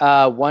that,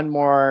 one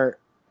more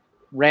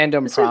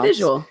random prompt. Do a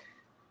visual.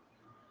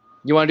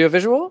 You want to do a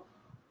visual?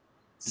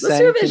 Let's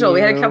do a visual.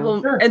 We had a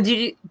couple. Sure. And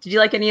did you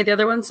like any of the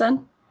other ones,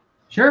 Sen?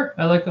 Sure,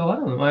 I like a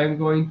lot of them. I'm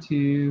going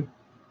to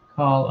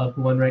call up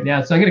one right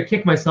now. So I'm going to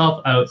kick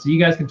myself out so you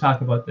guys can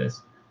talk about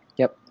this.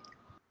 Yep.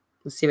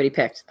 Let's see what he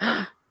picked.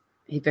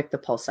 He picked the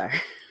pulsar.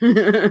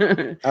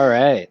 All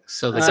right.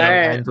 So this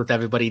ends with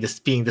everybody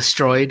just being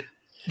destroyed.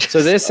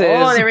 So this is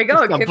there we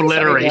go.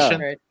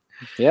 Obliteration.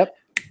 Yep.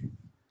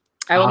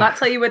 I will not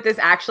tell you what this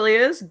actually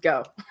is.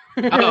 Go.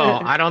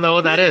 I don't know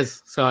what that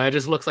is. So it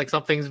just looks like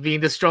something's being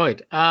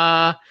destroyed.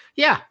 A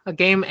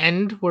game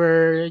end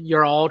where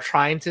you're all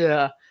trying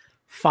to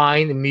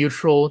find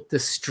mutual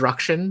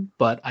destruction,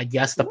 but I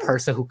guess the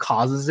person who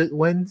causes it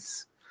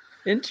wins.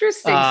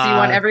 Interesting. So you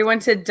want everyone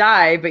to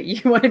die, but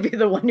you want to be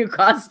the one who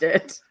caused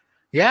it.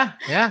 Yeah.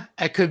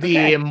 It could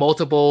be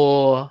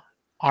multiple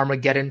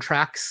Armageddon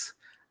tracks,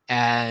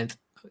 and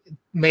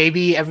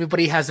maybe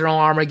everybody has their own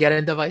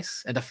Armageddon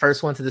device, and the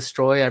first one to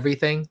destroy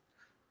everything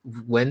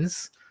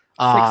wins.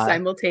 It's like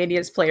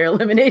simultaneous player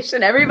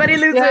elimination. Everybody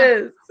loses.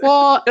 Yeah.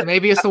 Well,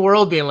 maybe it's the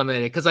world being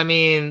eliminated, because I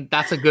mean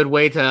that's a good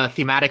way to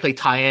thematically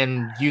tie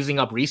in using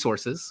up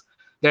resources.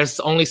 There's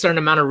only a certain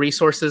amount of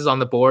resources on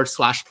the board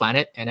 /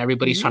 planet, and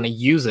everybody's trying to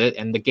use it,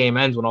 and the game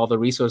ends when all the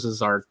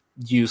resources are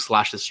used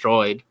 /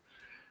 destroyed.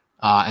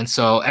 And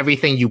so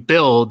everything you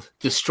build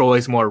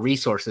destroys more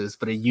resources,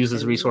 but it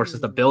uses resources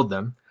to build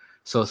them.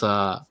 So it's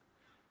a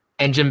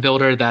engine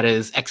builder that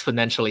is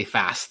exponentially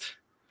fast.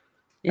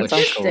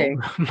 Interesting.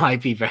 Which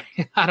might be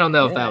very. I don't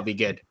know if that would be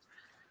good.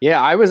 Yeah,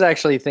 I was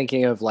actually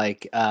thinking of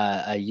like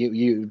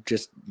you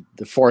just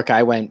the fork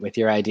I went with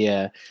your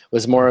idea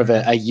was more of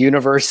a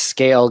universe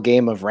scale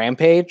game of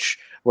Rampage,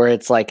 where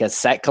it's like a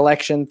set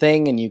collection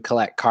thing and you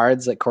collect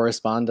cards that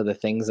correspond to the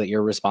things that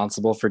you're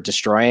responsible for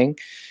destroying.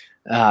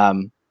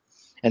 And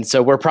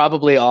so we're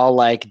probably all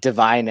like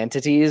divine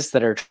entities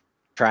that are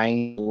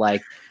trying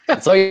like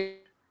so the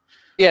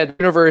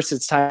universe,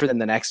 it's time for the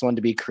next one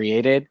to be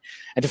created,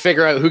 and to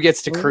figure out who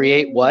gets to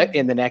create what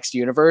in the next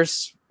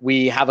universe.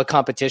 We have a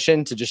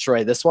competition to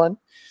destroy this one.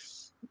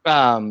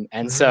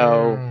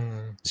 So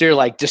you're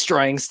like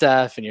destroying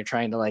stuff and you're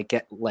trying to like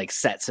get like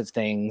sets of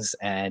things,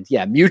 and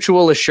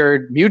mutually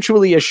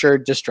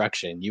assured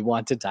destruction. You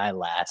want to die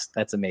last.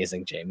 That's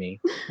amazing,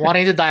 Jamie.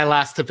 Wanting to die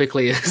last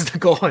typically is the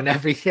goal in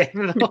every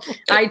game.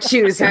 I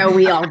choose how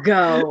we all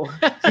go.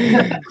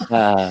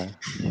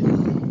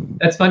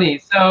 That's funny.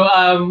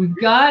 So we've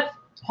got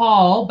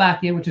Paul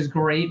back in, which is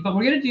great, but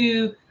we're going to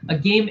do a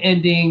game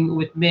ending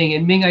with Ming.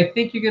 And Ming, I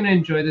think you're going to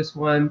enjoy this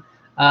one.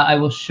 I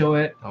will show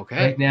it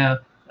right now.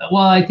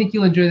 Well, I think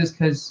you'll enjoy this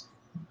because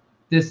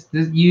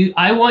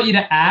I want you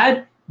to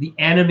add the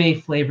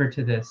anime flavor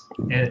to this.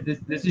 And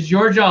this is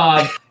your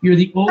job. You're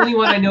the only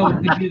one I know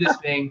who can do this,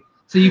 Ming.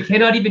 So you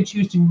cannot even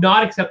choose to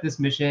not accept this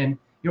mission.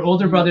 Your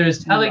older brother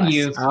is telling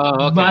you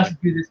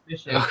must do this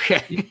mission.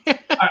 Okay.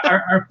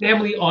 Our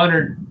family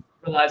honor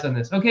relies on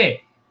this.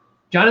 Okay.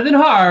 Jonathan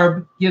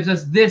Harb gives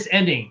us this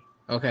ending.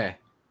 Okay.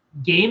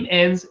 Game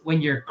ends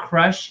when your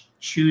crush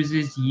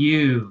chooses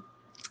you.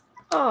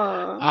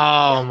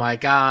 Oh my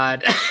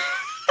God.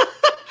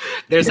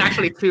 There's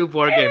actually 2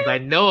 board games I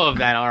know of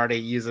that already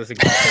use this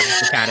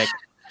exact mechanic.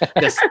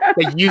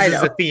 That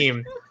uses a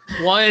theme.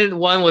 One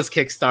was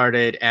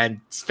kickstarted and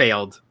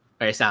failed.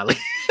 very sadly.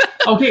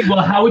 Okay,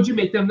 well, how would you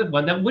make them the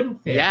one that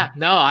wouldn't fit? Yeah,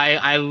 no,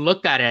 I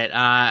looked at it.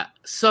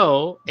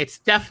 So it's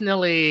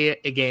definitely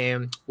a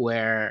game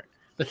where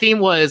the theme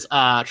was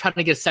trying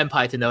to get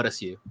senpai to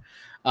notice you.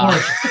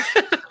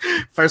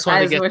 First one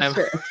to As get was them.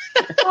 true.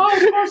 Oh, of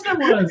course it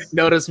was.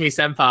 Notice me,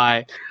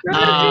 senpai.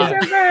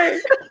 Notice me, senpai.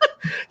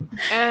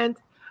 And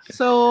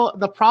so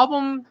the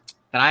problem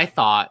that I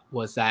thought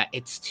was that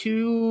it's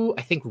too,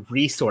 I think,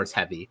 resource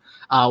heavy.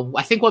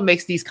 I think what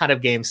makes these kind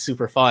of games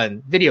super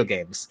fun, video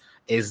games,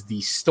 is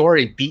the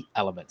story beat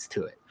elements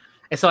to it.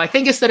 And so I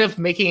think instead of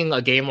making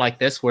a game like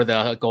this where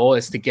the goal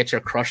is to get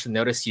your crush to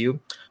notice you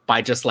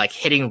by just like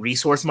hitting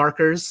resource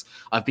markers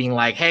of being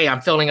like, hey,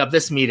 I'm filling up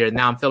this meter,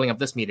 now I'm filling up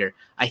this meter.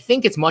 I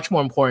think it's much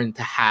more important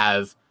to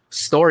have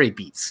story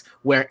beats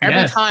where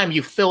every time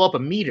you fill up a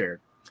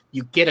meter,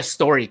 you get a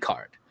story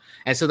card.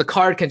 And so the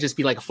card can just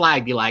be like a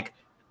flag, be like,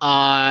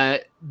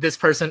 this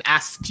person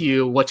asks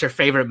you what your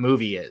favorite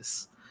movie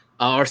is.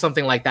 Or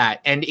something like that.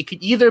 And it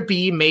could either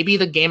be maybe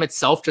the game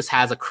itself just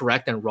has a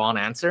correct and wrong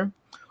answer,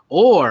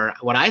 or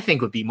what I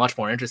think would be much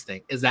more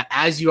interesting is that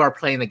as you are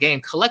playing the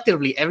game,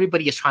 collectively,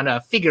 everybody is trying to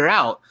figure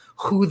out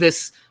who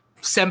this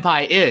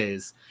senpai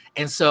is.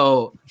 And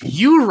so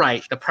you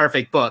write the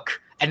perfect book,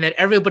 and then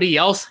everybody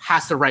else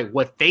has to write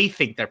what they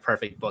think their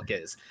perfect book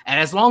is. And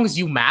as long as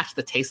you match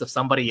the taste of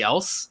somebody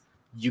else,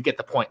 you get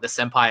the point. The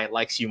senpai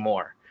likes you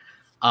more.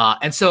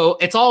 And so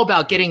it's all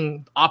about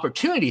getting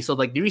opportunities. So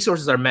like the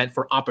resources are meant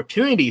for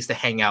opportunities to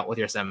hang out with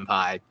your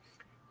senpai,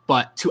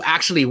 but to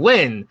actually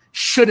win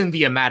shouldn't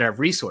be a matter of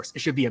resource.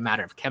 It should be a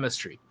matter of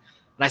chemistry.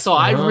 And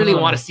I really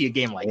want to see a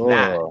game like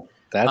that.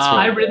 That's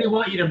I really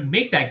want you to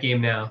make that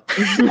game now.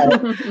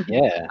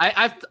 Yeah.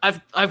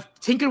 I've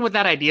tinkered with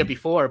that idea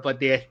before, but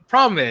the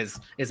problem is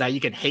that you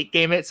can hate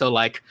game it. So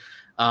like,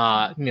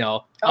 I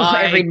go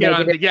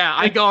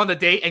on the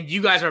date and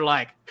you guys are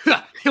like,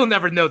 he'll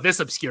never know this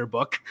obscure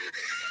book.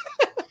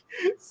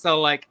 So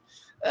like,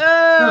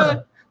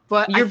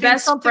 but your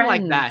best something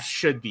friends. like that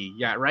should be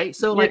right.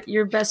 So like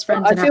your best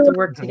friends and have to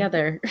work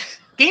together.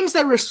 Games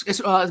that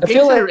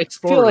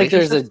feel like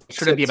there's a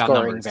shouldn't be about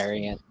numbers.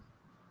 Variant.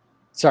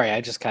 Sorry,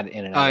 I just got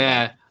in and out. Oh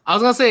yeah, I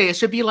was gonna say it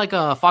should be like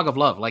a Fog of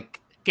Love, like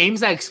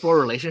games that explore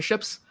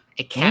relationships.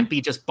 It can't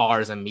be just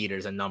bars and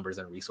meters and numbers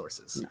and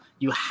resources. No.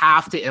 You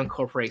have to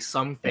incorporate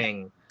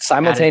something.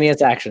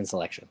 Simultaneous action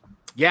selection.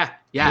 Yeah.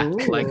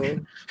 Like,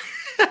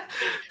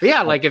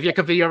 like if you're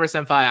competing over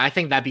senpai, I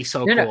think that'd be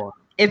so cool. No.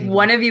 If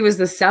one of you was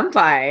the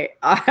senpai,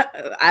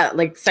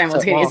 like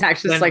simultaneous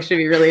action selection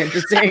would be really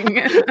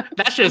interesting.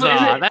 That's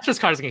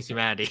just Cards Against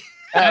Humanity.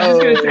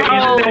 Apples.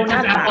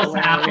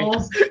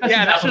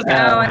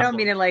 No, I don't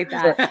mean it like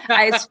that.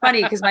 It's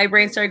funny because my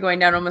brain started going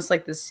down almost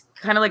like this,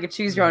 kind of like a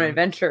choose your own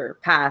adventure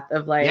path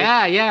of like,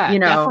 you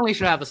know, definitely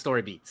should have a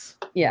story beats.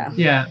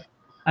 Yeah.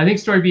 I think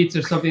story beats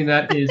are something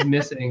that is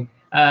missing.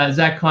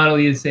 Zach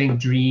Connolly is saying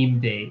Dream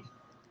Date.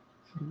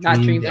 Not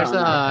Dream Date.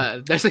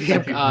 There's a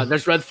game.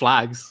 There's Red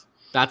Flags.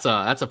 That's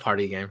a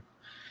party game.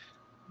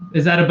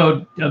 Is that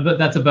about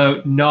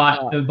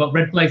about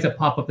red flags that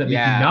pop up that make you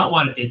not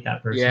want to date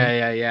that person?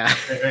 Yeah.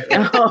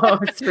 Right. Oh,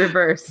 it's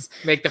reverse.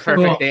 Make the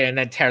perfect date and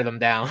then tear them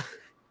down.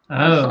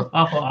 Oh,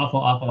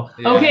 awful.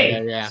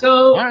 Okay,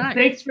 so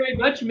thanks very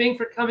much, Ming,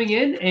 for coming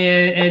in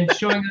and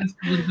showing us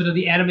a little bit of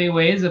the anime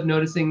ways of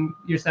noticing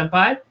your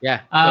senpai.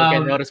 Yeah, go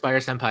get noticed by your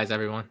senpais,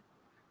 everyone.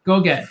 Go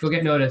get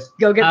noticed.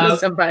 Go get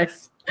those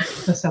senpais.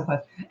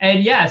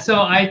 And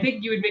so I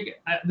think you would make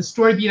the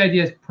story beat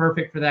idea is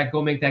perfect for that.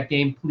 Go make that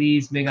game,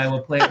 please, Ming. I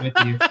will play it with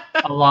you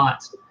a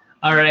lot.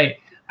 All right,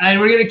 and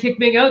we're gonna kick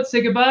Ming out.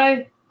 Say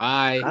goodbye.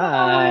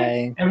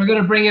 Bye. And we're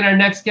gonna bring in our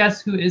next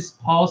guest, who is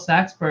Paul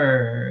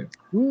Saxberg.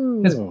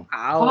 Because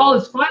Paul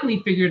has finally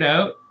figured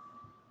out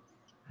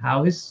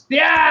how his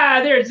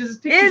there's his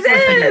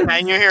picture.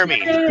 Can you hear me?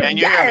 Can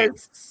you hear me?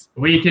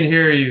 We can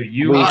hear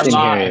you. We can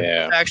live. hear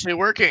you. It's actually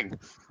working.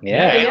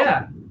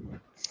 Yeah.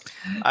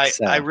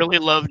 I really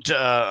loved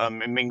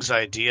Ming's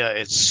idea.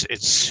 It's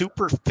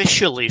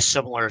superficially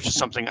similar to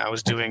something I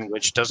was doing,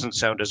 which doesn't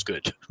sound as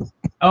good.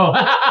 Oh,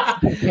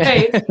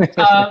 hey.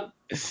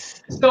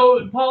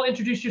 So, Paul,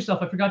 introduce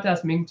yourself. I forgot to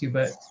ask Ming too,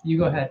 but you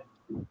go ahead.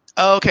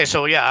 Okay,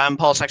 so I'm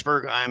Paul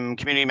Saxberg. I'm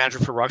community manager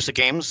for Rockstar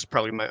Games,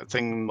 probably my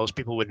thing most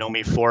people would know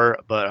me for,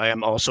 but I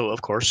am also,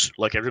 of course,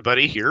 like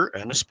everybody here,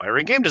 an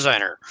aspiring game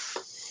designer.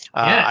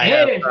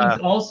 He's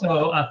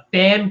also a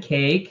fan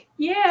cake.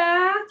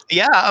 Yeah,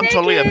 I'm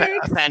totally a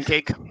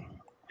pancake.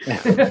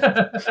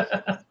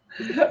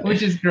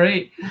 Which is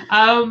great.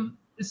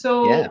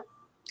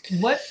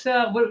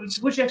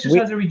 Which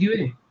exercise are we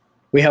doing?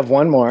 We have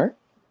one more.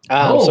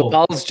 So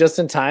Paul's just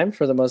in time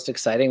for the most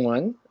exciting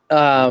one.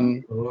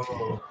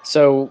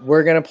 So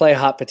we're gonna play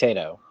hot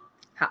potato.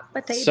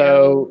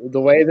 So the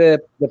way the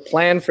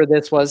plan for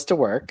this was to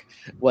work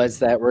was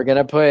that we're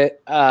gonna put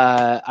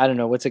I don't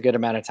know what's a good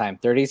amount of time,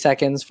 30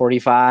 seconds,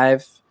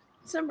 45,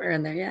 somewhere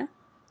in there. Yeah.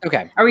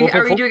 Okay. Are we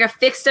doing a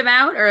fixed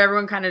amount, or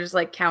everyone kind of just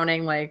like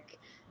counting like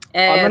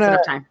it's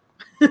enough time?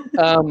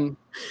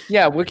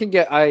 We can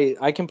get.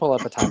 I can pull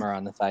up a timer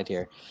on the side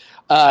here.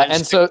 I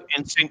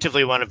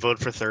instinctively want to vote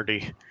for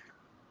 30.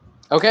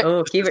 Okay.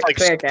 Oh, keep it Like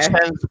quick. Eh?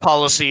 Sen's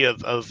policy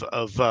of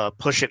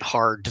push it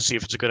hard to see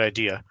if it's a good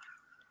idea.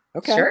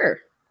 Okay. Sure.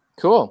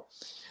 Cool.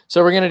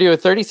 So we're going to do a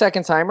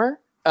 30-second timer.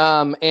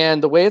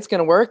 And the way it's going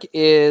to work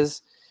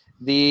is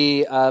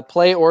the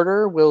play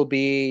order will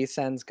be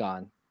Sen's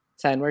gone.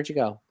 Sen, where'd you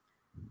go?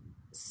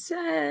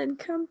 Sen,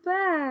 come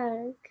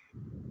back.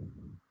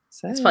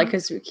 Sen. It's probably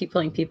because we keep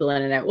pulling people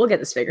in and out. We'll get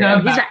this figured No, out.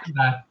 I'm He's back. back. I'm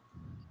back.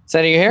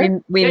 Sen, are you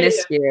here? We Yeah,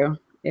 missed you.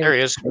 There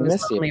he is. It was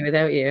missed you. lonely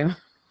without you.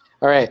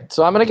 All right.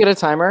 So I'm going to get a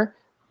timer.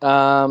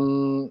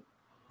 I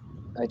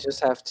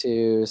just have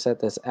to set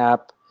this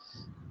app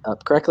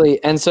up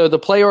correctly. And so the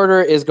play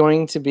order is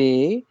going to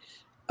be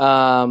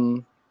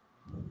Erica,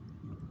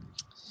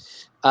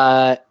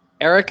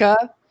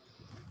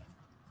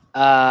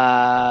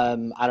 I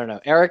don't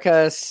know,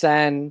 Erica,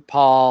 Sen,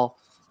 Paul,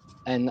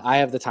 and I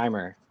have the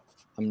timer.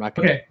 I'm not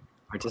going to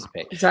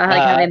participate. Is that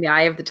like having the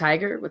eye of the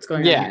tiger? What's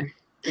going on here?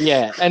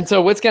 Yeah. And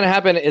so what's going to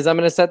happen is I'm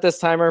going to set this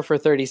timer for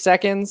 30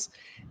 seconds.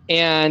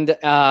 And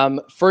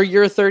for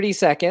your 30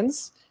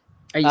 seconds.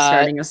 Are you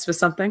starting us with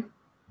something?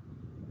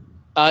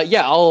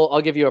 Yeah,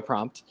 I'll give you a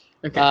prompt.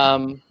 Okay.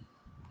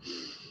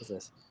 What's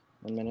this?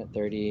 1 minute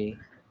 30,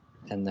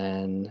 and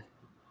then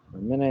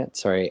 1 minute.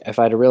 Sorry, if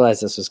I'd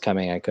realized this was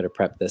coming, I could have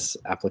prepped this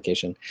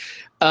application.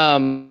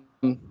 Do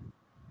you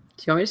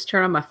want me to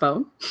turn on my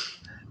phone?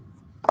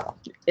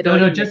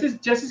 No,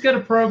 Jesse's got to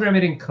program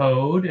it in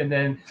code and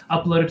then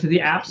upload it to the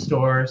App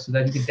Store so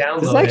that he can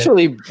download It's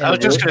actually. I was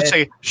just going to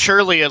say,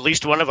 surely at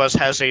least one of us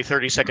has a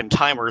 30-second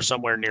timer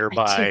somewhere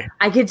nearby.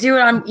 I could do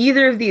it on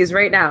either of these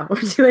right now.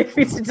 Would you like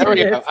me to do There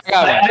we go. this? I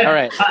got it. All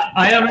right.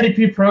 I already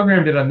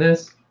pre-programmed it on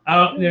this.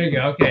 Oh, there you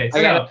go. Okay.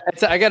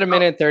 I got a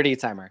minute 30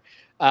 timer,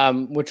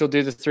 which will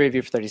do the three of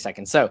you for 30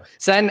 seconds. So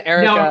send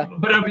Erica. No,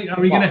 but are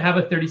we going to have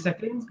a 30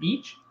 seconds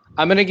each?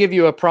 I'm going to give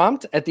you a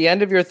prompt at the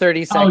end of your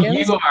 30 seconds. Oh,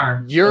 you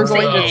are. You're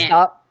going to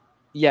stop.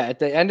 Yeah, at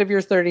the end of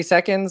your 30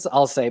 seconds,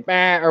 I'll say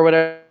bah, or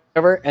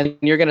whatever, and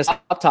you're going to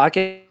stop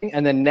talking,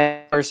 and then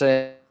next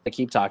person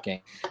keep talking.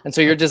 And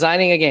so you're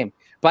designing a game.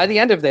 By the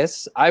end of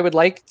this, I would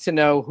like to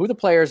know who the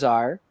players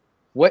are,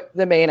 what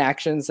the main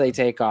actions they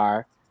take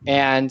are,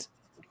 and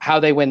how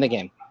they win the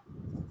game.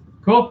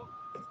 Cool.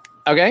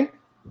 Okay?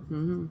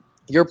 Mm-hmm.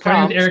 Your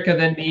Starting prompt. with Erica,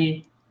 then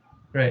me.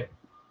 Right.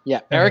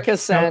 Yeah, Erica,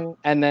 Sen,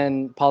 and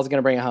then Paul's going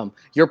to bring it home.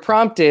 Your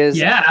prompt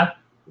is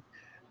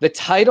the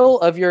title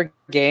of your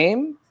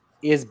game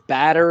is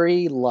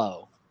Battery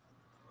Low,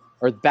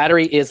 or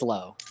Battery is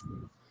Low.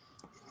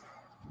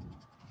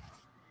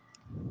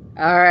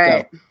 All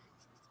right. Go.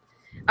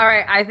 All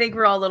right, I think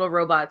we're all little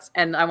robots,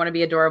 and I want to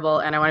be adorable,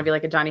 and I want to be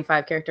like a Johnny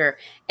Five character.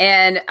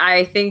 And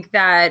I think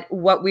that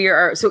what we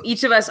are, so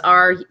each of us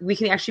we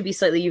can actually be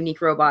slightly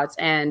unique robots,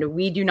 and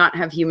we do not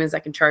have humans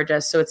that can charge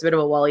us. So it's a bit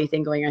of a Wall-E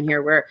thing going on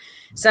here, where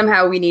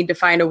somehow we need to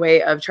find a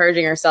way of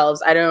charging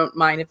ourselves. I don't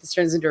mind if this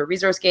turns into a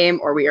resource game,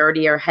 or we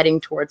already are heading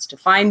towards to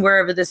find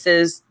wherever this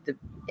is.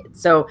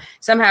 So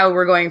somehow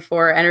we're going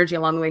for energy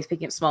along the way,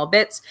 picking up small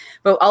bits.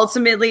 But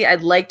ultimately,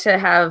 I'd like to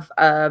have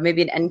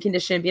maybe an end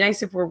condition. It'd be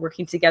nice if we're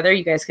working together.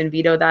 You guys can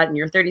veto that in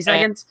your 30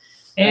 seconds.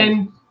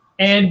 And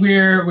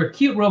we're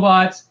cute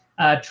robots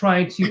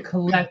trying to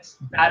collect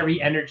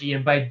battery energy.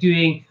 And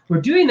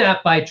we're doing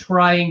that by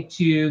trying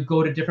to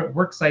go to different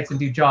work sites and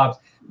do jobs.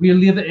 We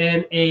live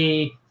in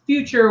a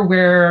future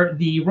where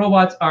the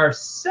robots are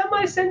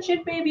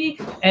semi-sentient maybe,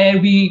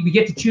 and we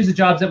get to choose the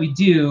jobs that we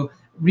do,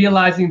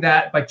 realizing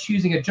that by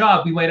choosing a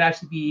job, we might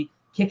actually be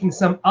kicking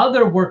some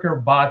other worker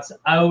bots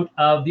out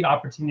of the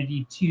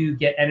opportunity to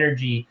get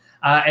energy.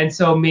 And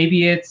so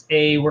maybe it's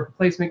a worker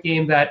placement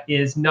game that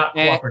is not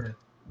cooperative.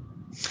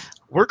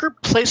 Worker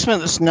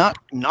placement is not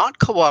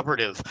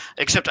cooperative,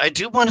 except I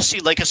do want to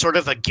see like a sort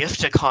of a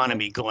gift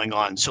economy going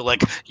on. So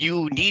like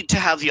you need to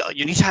have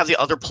the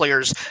other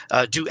players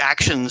do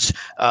actions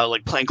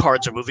like playing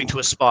cards or moving to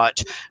a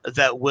spot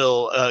that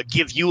will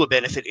give you a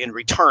benefit in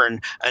return,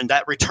 and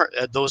that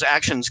those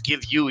actions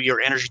give you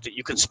your energy that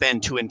you can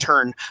spend to in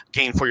turn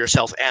gain for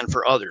yourself and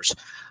for others.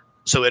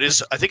 So it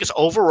is. I think it's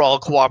overall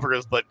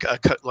cooperative, but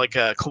like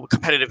a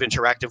competitive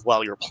interactive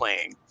while you're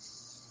playing.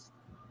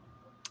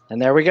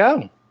 And there we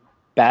go.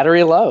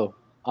 Battery Low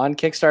on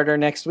Kickstarter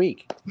next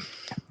week.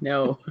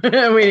 No.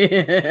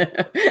 I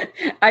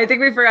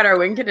think we forgot our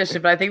win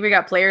condition, but I think we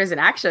got players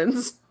and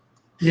actions.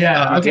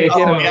 Yeah. Okay.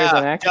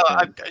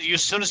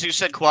 As soon as you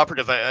said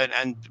cooperative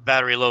and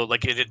Battery Low,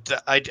 like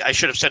I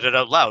should have said it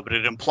out loud, but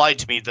it implied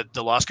to me that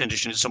the loss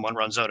condition is someone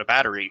runs out of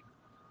battery.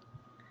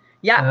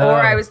 Yeah,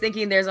 or I was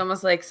thinking there's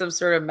almost like some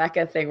sort of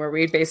mecha thing where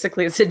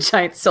it's a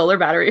giant solar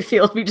battery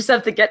field. We just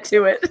have to get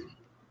to it.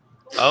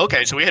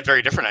 Okay, so we had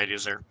very different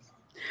ideas there.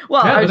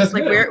 Well, I was just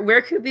like,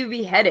 where could we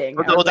be heading?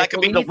 Well, that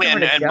could be the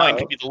win, and mine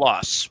could be the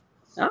loss.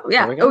 Oh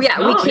yeah, we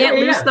can't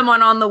lose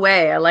someone on the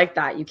way. I like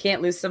that. You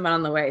can't lose someone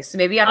on the way. So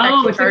maybe you have to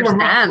actually charge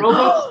them.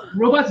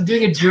 Robots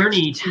doing a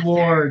journey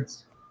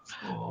towards.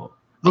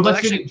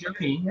 Robots doing a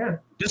journey. Yeah.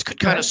 This could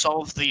kind of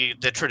solve the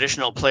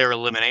traditional player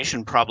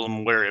elimination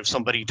problem, where if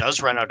somebody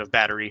does run out of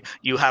battery,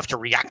 you have to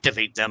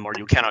reactivate them, or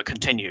you cannot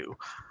continue.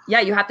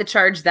 Yeah, you have to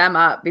charge them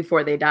up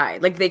before they die.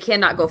 Like they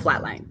cannot go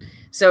flatline.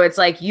 So it's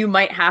like you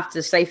might have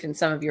to siphon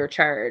some of your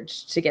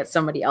charge to get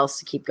somebody else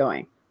to keep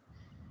going.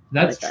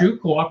 That's true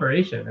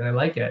cooperation, and I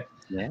like it.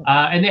 Yeah.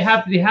 And they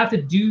have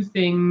to do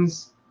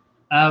things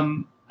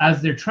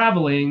as they're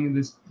traveling.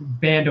 This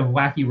band of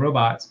wacky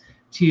robots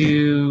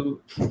and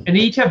they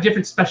each have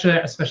different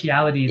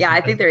specialities. Yeah, I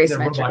think they're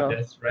asymmetrical,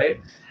 right?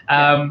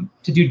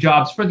 To do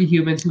jobs for the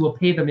humans who will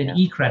pay them in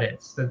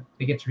e-credits that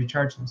they get to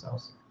recharge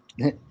themselves.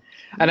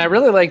 And I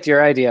really liked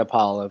your idea,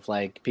 Paul, of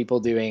like people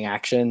doing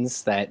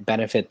actions that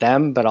benefit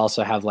them, but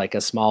also have like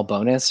a small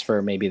bonus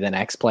for maybe the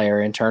next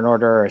player in turn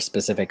order or a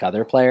specific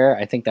other player.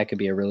 I think that could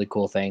be a really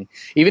cool thing,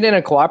 even in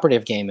a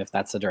cooperative game, if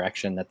that's the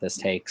direction that this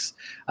takes.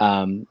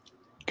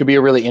 Could be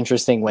a really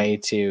interesting way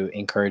to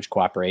encourage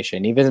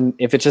cooperation, even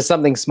if it's just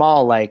something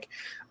small like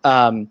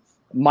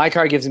my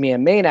card gives me a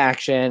main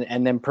action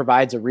and then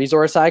provides a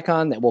resource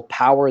icon that will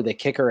power the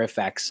kicker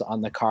effects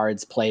on the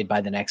cards played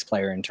by the next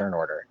player in turn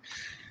order.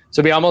 So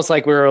it'd be almost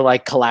like we were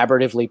like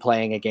collaboratively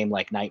playing a game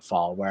like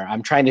Nightfall, where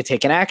I'm trying to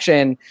take an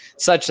action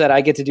such that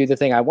I get to do the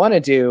thing I want to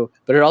do,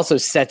 but it also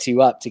sets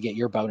you up to get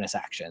your bonus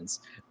actions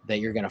that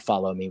you're going to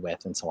follow me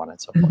with, and so on and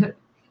so forth.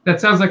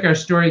 That sounds like our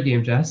story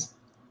game, Jess.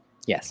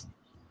 Yes.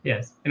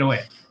 Yes, in a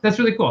way. That's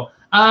really cool.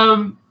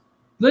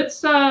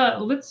 Let's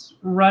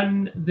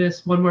run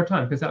this one more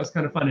time because that was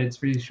kind of fun and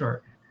it's really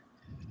short.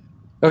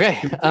 Okay.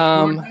 Do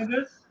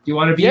you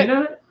want to be in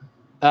on it?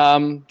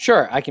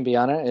 Sure, I can be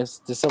on it.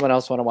 Does someone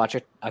else want to watch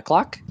a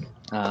clock?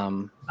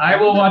 I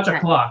will watch a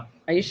clock.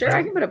 Are you sure?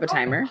 I can put up a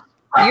timer.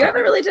 You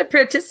haven't really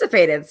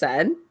participated,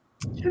 said.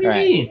 What do you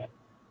mean?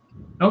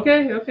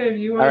 Okay. If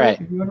you want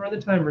to run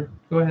the timer,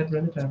 go ahead,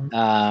 run the timer.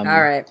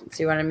 All right.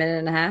 So you want a minute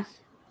and a half?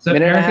 So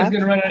Erica's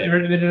going to run a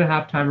minute and a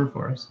half timer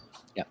for us.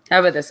 Yeah. How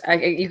about this?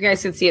 You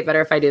guys can see it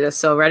better if I do this.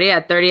 So ready?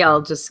 At 30,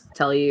 I'll just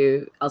tell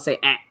you. I'll say,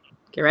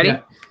 Okay, ready?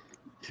 Yeah.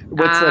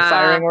 What's the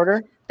firing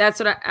order? That's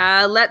what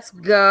let's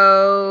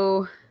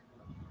go.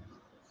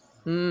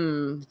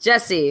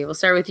 Jesse, we'll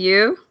start with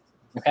you.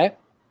 Okay.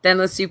 Then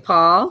let's do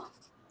Paul.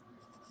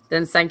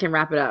 Then Sen can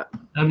wrap it up.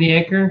 I'm the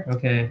anchor?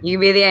 Okay. You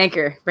can be the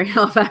anchor. Bring it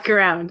all back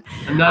around.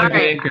 I'm not a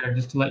good anchor,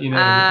 just to let you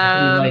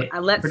know.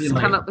 Let's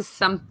come up with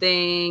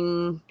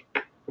something.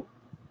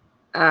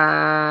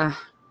 Okay,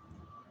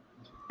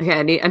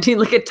 I need to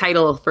look at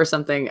title for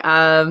something.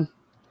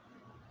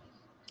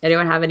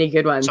 Anyone have any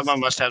good ones? Someone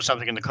must have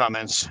something in the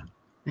comments.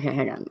 Okay,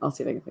 hang on. I'll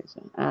see if I can fix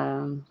it.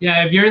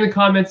 Yeah, if you're in the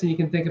comments and you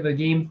can think of a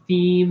game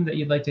theme that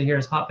you'd like to hear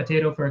as hot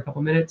potato for a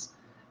couple minutes,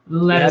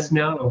 let us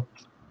know.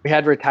 We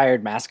had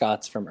retired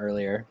mascots from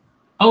earlier.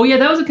 Oh yeah,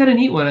 that was a kind of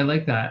neat one. I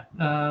like that.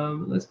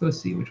 Let's go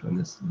see which one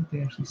what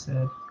they actually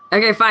said.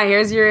 Okay, fine.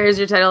 Here's your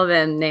title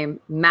then. Name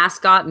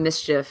Mascot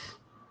Mischief.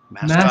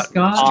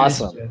 Mascot.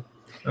 Awesome. Mischief.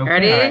 Okay.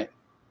 Ready? Right.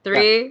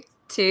 3,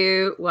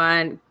 2,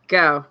 1,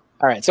 go.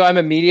 All right. So I'm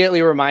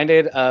immediately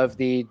reminded of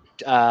the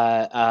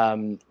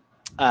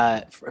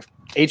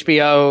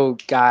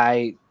HBO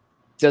guy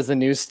does the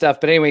news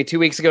stuff. But anyway, 2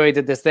 weeks ago he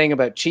did this thing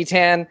about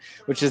Cheetan,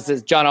 which is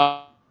this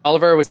John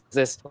Oliver was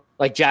this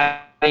like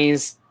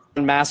Japanese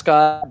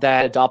mascot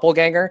that a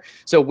doppelganger.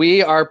 So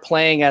we are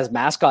playing as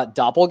mascot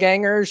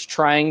doppelgangers,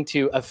 trying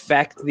to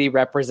affect the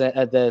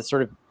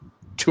sort of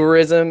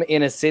tourism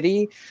in a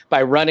city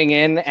by running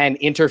in and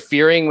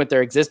interfering with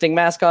their existing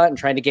mascot and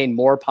trying to gain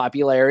more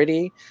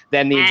popularity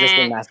than the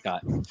existing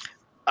mascot.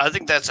 I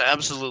think that's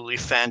absolutely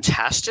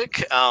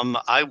fantastic.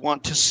 I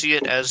want to see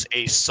it as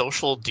a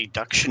social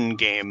deduction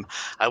game.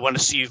 I want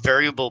to see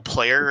variable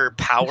player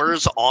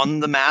powers on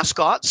the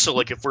mascots. So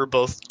like if we're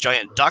both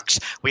giant ducks,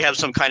 we have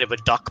some kind of a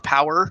duck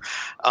power,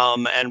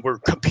 and we're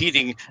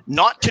competing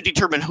not to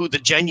determine who the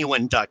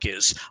genuine duck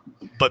is,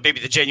 but maybe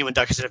the genuine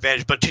duck is an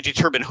advantage, but to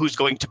determine who's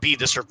going to be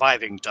the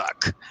surviving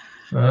duck.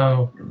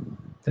 Oh,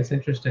 that's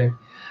interesting.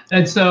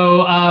 And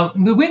so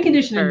the win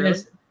condition in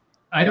this,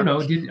 I don't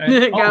know.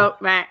 Go,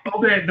 Matt.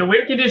 Okay, the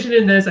win condition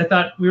in this, I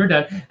thought we were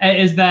done,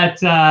 is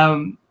that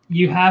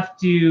you have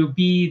to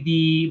be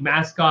the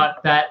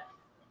mascot that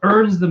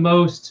earns the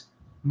most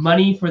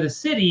money for the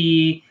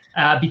city,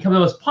 become the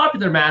most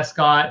popular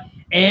mascot,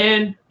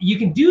 and you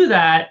can do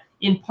that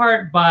in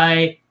part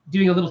by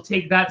doing a little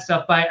take that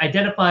stuff by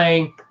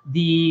identifying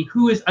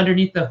who is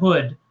underneath the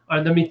hood or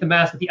underneath the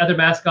mask with the other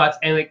mascots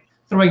and like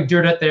throwing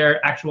dirt at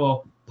their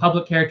actual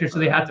public character, so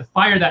they have to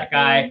fire that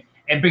guy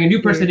and bring a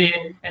new person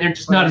in, and they're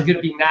just not as good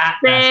at being that.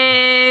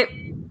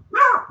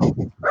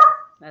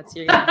 That's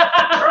your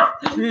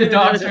The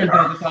dogs are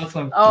that's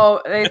awesome.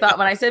 Oh, they thought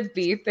when I said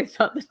beep, they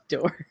thought the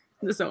door.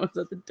 Someone's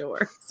at the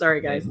door.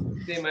 Sorry, guys.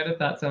 They might have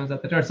thought someone's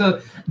at the door.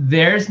 So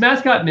there's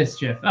mascot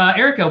mischief.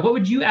 Erica, what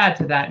would you add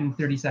to that in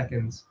 30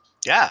 seconds?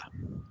 Yeah.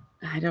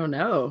 I don't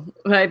know.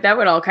 Like, that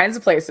went all kinds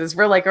of places.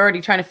 We're like already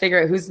trying to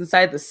figure out who's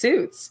inside the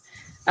suits.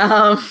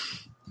 You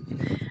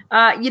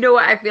know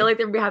what? I feel like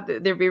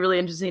there'd be really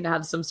interesting to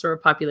have some sort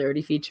of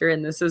popularity feature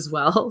in this as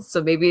well.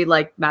 So maybe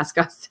like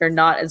mascots that are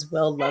not as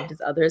well loved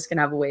as others can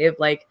have a way of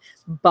like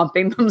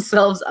bumping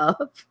themselves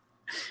up.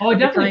 Oh, I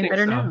definitely think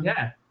so. Known.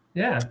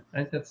 Yeah.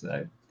 That's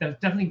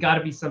definitely got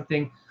to be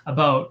something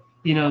about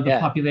the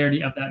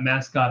popularity of that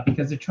mascot,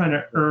 because they're trying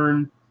to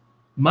earn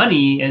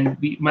money, and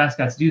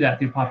mascots do that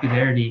through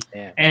popularity.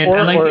 Yeah. And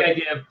I like the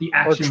idea of the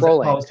actions that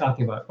Paul was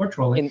talking about, or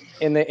trolling.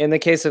 In the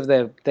case of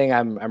the thing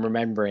I'm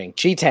remembering,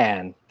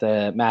 Cheetan,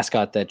 the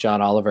mascot that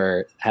John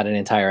Oliver had an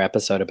entire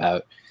episode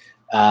about,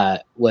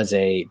 was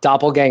a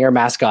doppelganger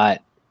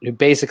mascot who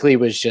basically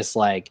was just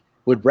like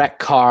would wreck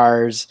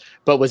cars,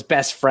 but was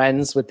best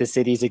friends with the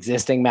city's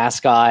existing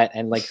mascot.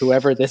 And like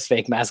whoever this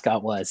fake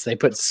mascot was, they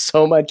put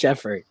so much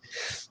effort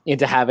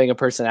into having a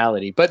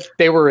personality, but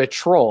they were a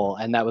troll,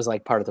 and that was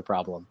like part of the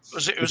problem.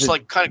 It was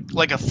like kind of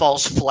like a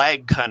false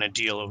flag kind of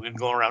deal. We can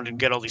go around and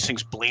get all these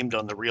things blamed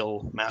on the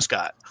real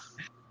mascot.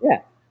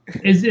 Yeah.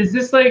 Is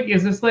this like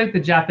the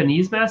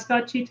Japanese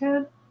mascot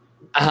Cheetan?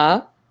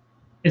 Uh-huh.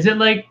 Is it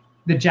like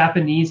the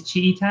Japanese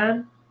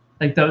Cheetan?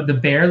 Like the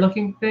bear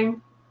looking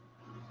thing?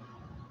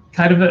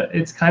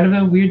 It's kind of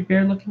a weird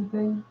bear looking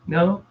thing?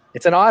 No?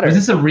 It's an otter. Or is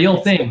this a real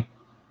thing?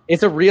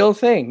 It's a real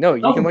thing. No,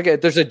 you can look at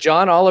it. There's a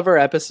John Oliver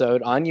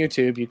episode on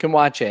YouTube. You can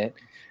watch it.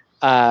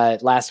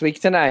 Last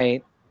week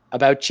tonight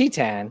about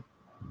Cheetan.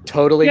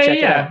 Totally check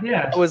it out.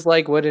 Yeah. It was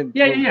like what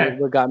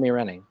got me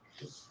running.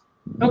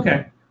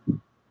 Okay.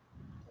 And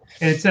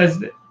it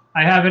says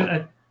I have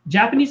a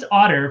Japanese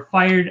otter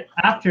fired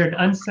after an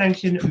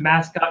unsanctioned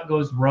mascot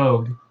goes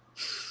rogue.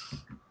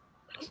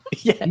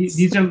 Yes.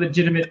 These are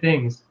legitimate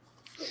things.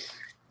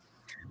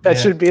 That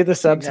should be the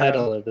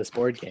subtitle of this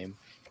board game.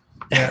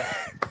 Yeah.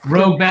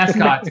 Rogue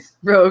mascots.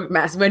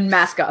 When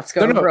mascots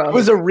go rogue. It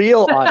was a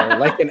real otter,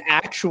 like an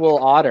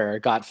actual otter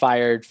got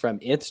fired from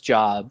its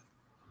job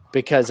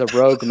because a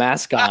rogue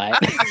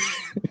mascot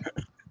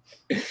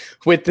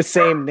with the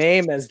same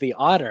name as the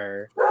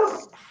otter.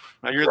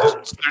 Now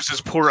there's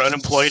this poor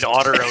unemployed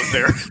otter out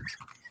there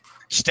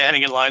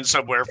standing in line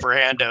somewhere for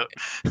a handout.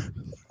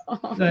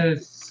 That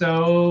is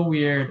so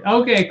weird.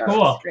 Okay,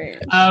 cool.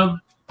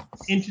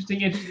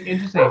 Interesting.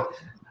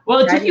 Well,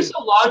 it took you so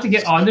long to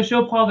get on the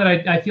show, Paul,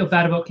 that I feel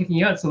bad about kicking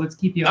you out. So let's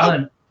keep you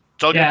on.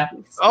 Yeah.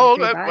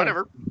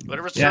 Whatever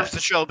serves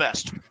the show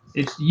best.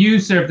 You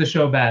serve the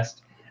show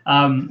best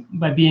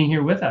by being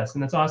here with us,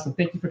 and that's awesome.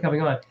 Thank you for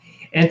coming on,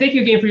 and thank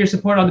you again for your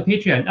support on the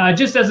Patreon.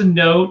 Just as a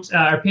note,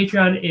 our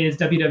Patreon is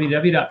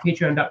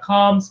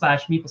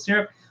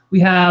www.patreon.com/meeplesyrup. We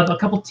have a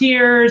couple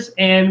tiers,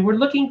 and we're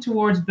looking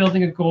towards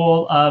building a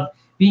goal of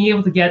being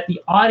able to get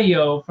the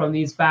audio from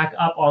these back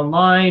up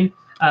online.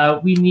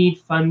 We need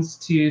funds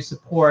to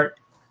support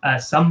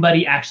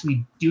somebody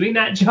actually doing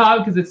that job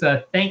because it's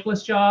a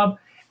thankless job.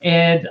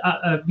 And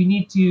we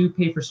need to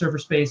pay for server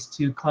space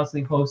to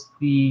constantly host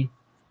the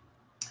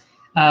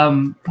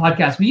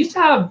podcast. We used to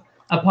have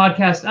a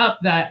podcast up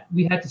that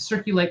we had to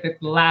circulate the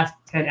last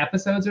 10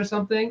 episodes or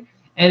something.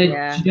 And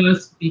it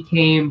just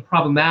became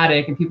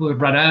problematic, and people would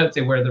run out and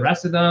say, where are the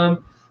rest of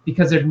them?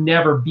 Because there'd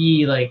never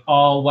be like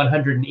all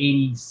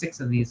 186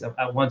 of these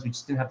at once. We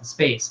just didn't have the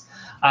space.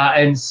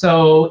 And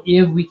so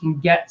if we can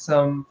get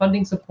some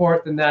funding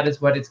support, then that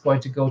is what it's going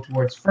to go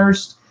towards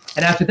first.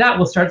 And after that,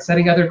 we'll start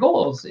setting other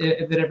goals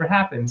if it ever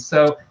happens.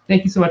 So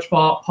thank you so much,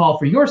 Paul,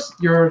 for your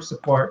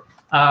support.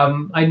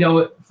 I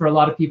know for a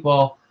lot of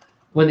people,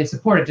 when they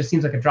support, it just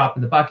seems like a drop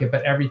in the bucket,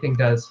 but everything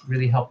does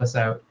really help us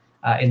out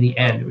in the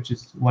end, which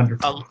is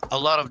wonderful. A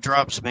lot of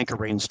drops make a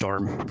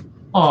rainstorm.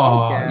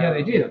 Oh, yeah,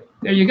 they do.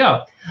 There you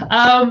go.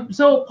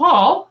 So,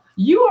 Paul,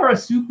 you are a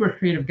super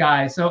creative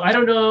guy. So I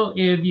don't know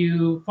if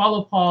you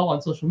follow Paul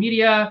on social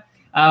media.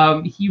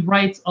 He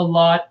writes a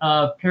lot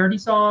of parody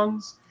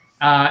songs,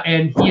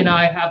 and he and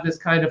I have this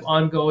kind of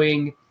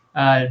ongoing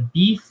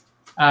beef,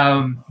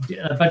 a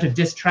bunch of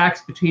diss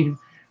tracks between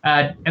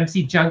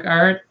MC Junk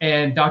Art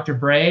and Dr.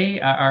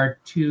 Bray, our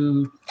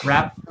two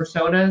rap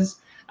personas.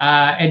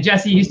 And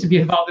Jesse used to be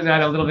involved in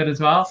that a little bit as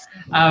well.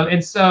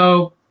 And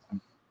so,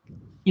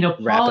 Paul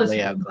rapidly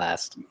is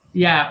outclassed.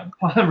 Yeah,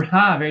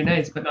 very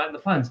nice, but not in the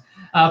puns.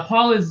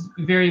 Paul is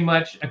very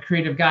much a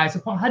creative guy. So,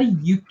 Paul, how do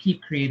you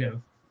keep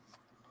creative?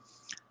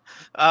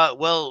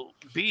 Well,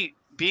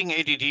 being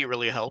ADD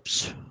really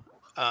helps.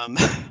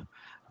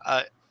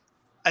 I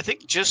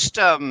think just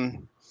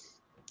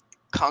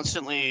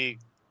constantly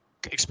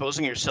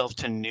exposing yourself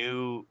to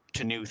new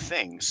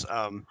things.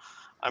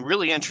 I'm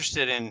really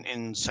interested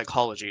in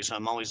psychology, so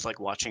I'm always like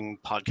watching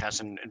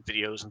podcasts and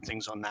videos and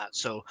things on that.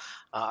 So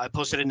I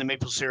posted in the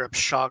Maple Syrup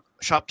Shop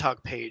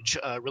Talk page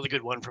a really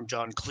good one from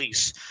John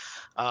Cleese,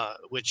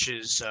 which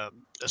is,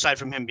 aside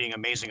from him being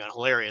amazing and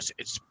hilarious,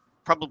 it's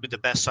probably the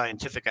best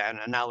scientific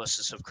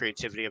analysis of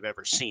creativity I've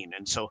ever seen.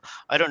 And so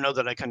I don't know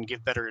that I can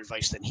give better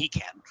advice than he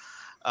can.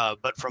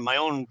 But from my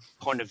own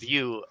point of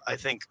view, I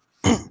think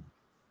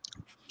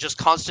just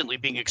constantly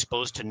being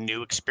exposed to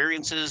new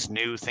experiences,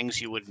 new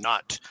things you would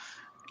not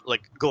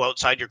like go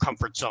outside your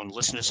comfort zone,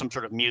 listen to some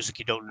sort of music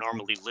you don't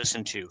normally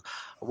listen to,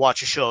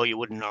 watch a show you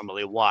wouldn't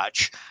normally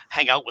watch,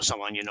 hang out with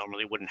someone you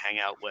normally wouldn't hang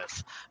out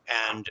with,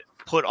 and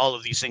put all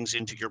of these things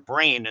into your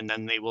brain, and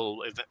then they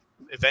will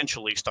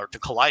eventually start to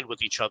collide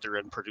with each other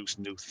and produce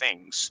new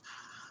things.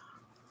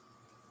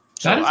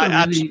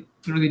 That is a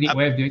really neat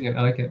way of doing it.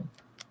 I like it.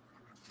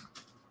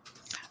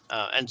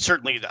 And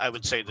certainly I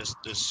would say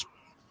this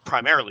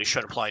primarily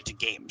should apply to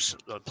games.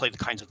 Play the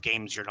kinds of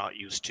games you're not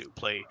used to.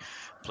 Play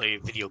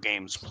video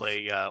games.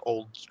 Play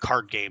old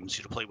card games.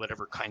 Play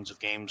whatever kinds of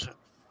games.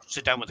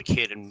 Sit down with a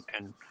kid and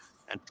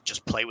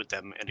just play with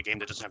them in a game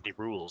that doesn't have any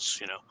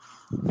rules.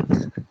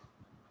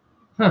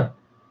 Huh.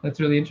 That's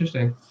really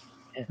interesting.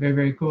 Yeah. Very,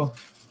 very cool.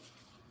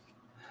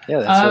 Yeah,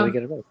 that's really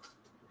good advice.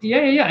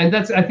 Yeah, and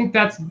I think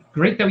that's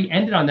great that we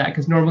ended on that,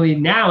 because normally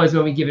now is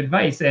when we give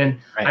advice, and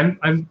Right.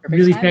 I'm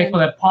really thankful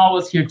that Paul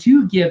was here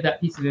to give that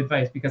piece of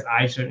advice, because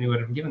I certainly would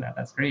have given that.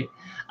 That's great.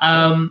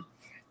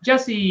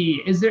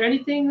 Jesse, is there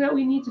anything that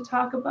we need to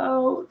talk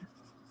about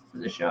for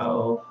the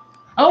show?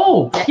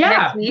 Oh, yeah,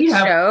 Next week's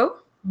show.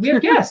 we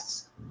have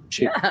guests.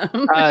 Shoot.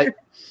 Yeah.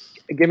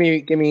 Give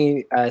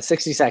me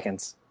 60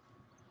 seconds.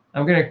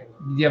 Do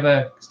you have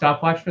a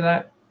stopwatch for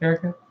that,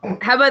 Erica?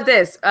 How about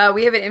this?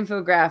 We have an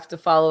infographic to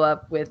follow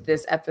up with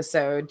this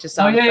episode, just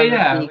on some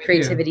of the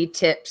creativity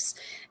tips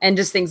and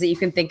just things that you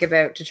can think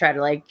about to try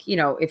to, like,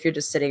 if you're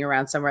just sitting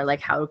around somewhere,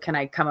 like, how can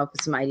I come up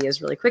with some ideas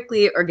really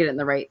quickly or get it in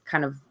the right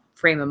kind of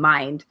frame of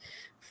mind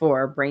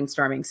for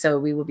brainstorming. So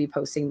we will be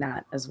posting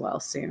that as well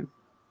soon.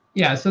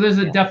 Yeah, so there's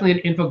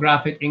definitely an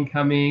infographic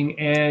incoming.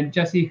 And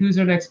Jesse, who's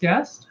our next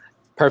guest?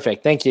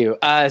 Perfect. Thank you.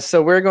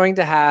 So we're going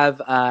to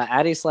have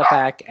Addie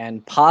Slepak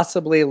and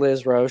possibly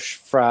Liz Roche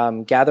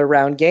from Gather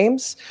Round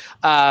Games,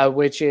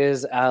 which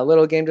is a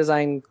little game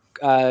design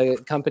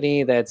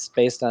company that's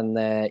based on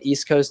the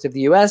East Coast of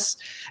the US.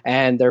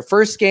 And their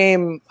first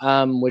game,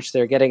 which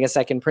they're getting a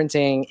second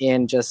printing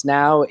in just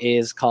now,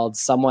 is called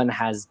Someone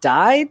Has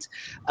Died,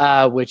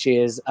 which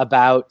is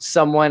about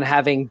someone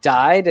having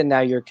died, and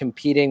now you're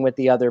competing with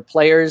the other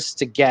players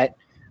to get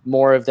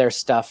more of their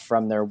stuff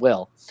from their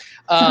will.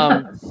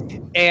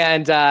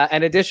 And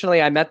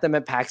additionally, I met them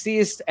at PAX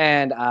East,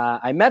 and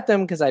I met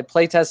them because I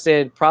play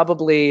tested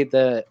probably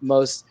the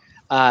most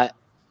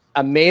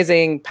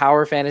amazing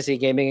power fantasy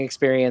gaming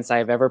experience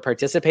I've ever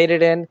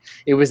participated in.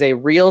 It was a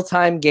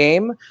real-time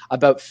game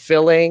about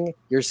filling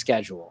your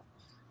schedule.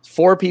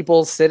 4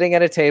 people sitting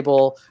at a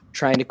table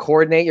trying to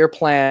coordinate your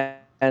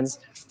plans.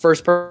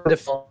 First person to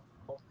fill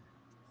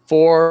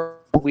 4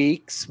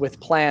 weeks with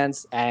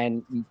plans,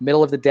 and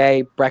middle of the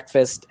day,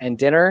 breakfast and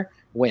dinner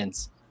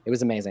wins. It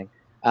was amazing.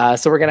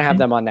 So we're going to have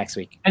them on next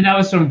week. And that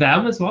was from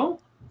them as well?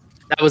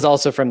 That was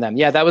also from them.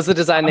 Yeah, that was the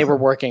design they were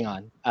working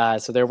on.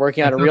 So they're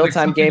working on a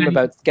real-time game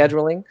about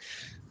scheduling.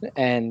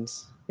 And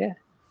yeah.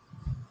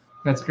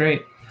 That's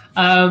great.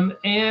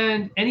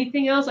 And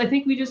anything else? I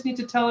think we just need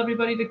to tell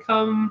everybody to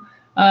come,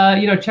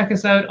 check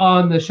us out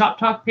on the Shop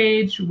Talk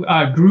page,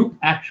 group,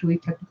 actually,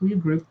 technically a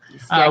group,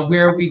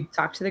 where we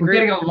talk to the we're group.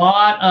 getting a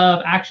lot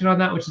of action on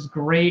that, which is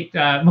great.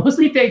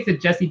 Mostly thanks to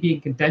Jesse being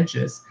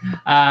contentious,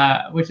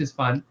 which is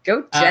fun.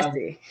 Go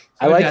Jesse.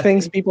 I like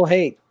things people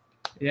hate.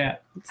 Yeah,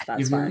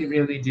 That's you really,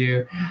 really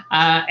do.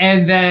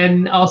 And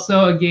then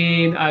also,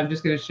 again, I'm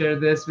just going to share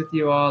this with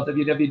you all,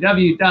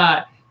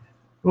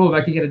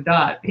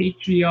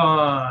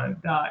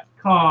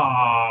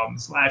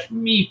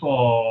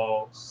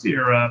 patreon.com/meeple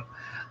syrup.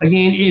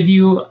 Again, if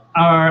you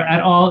are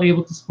at all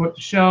able to support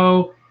the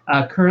show,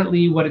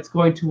 currently what it's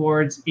going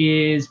towards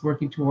is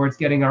working towards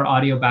getting our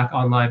audio back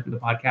online for the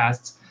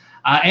podcasts,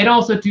 and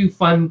also to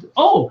fund,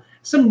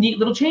 some neat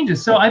little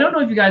changes. So I don't know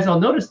if you guys all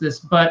noticed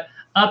this, but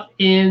up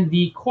in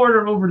the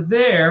corner over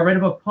there, right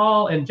above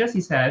Paul and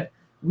Jesse's head,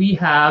 we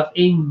have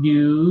a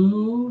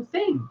new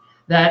thing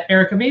that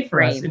Erica made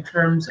for us in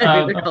terms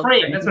of a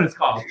frame. That's what it's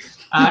called.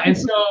 And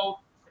so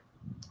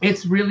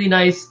it's really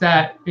nice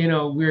that,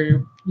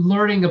 we're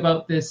learning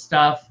about this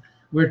stuff.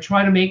 We're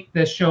trying to make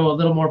the show a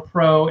little more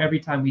pro every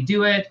time we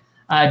do it.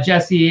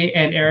 Jesse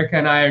and Erica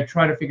and I are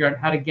trying to figure out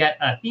how to get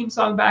a theme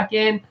song back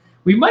in.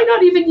 We might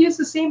not even use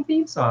the same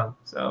theme song.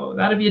 So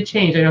that'll be a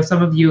change. I know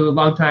some of you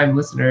longtime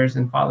listeners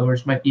and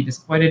followers might be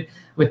disappointed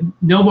with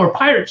no more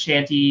pirate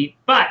shanty,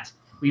 but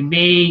we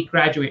may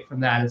graduate from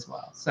that as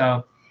well.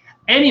 So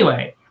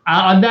anyway,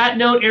 on that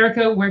note,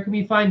 Erica, where can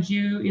we find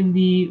you in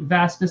the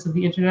vastness of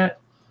the internet?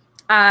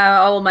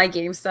 All of my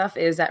game stuff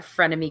is at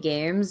Frenemy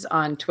Games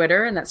on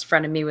Twitter, and that's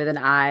Frenemy with an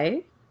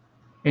I.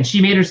 And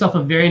she made herself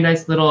a very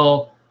nice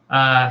little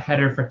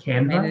header for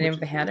Canva. Made the name of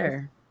the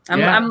header.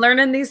 I'm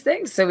learning these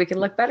things so we can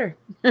look better.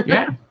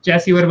 Yeah.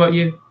 Jesse, what about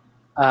you?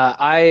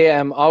 I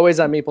am always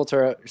on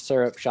Meeple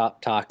Syrup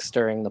Shop Talk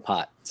stirring the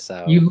pot.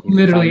 So you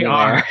literally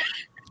are.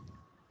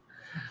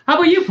 How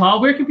about you, Paul?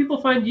 Where can people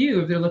find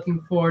you if they're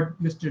looking for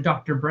Mr.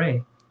 Dr.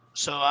 Bray?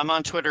 So I'm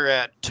on Twitter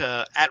at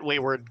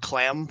Wayward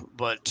Clam,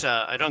 but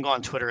I don't go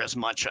on Twitter as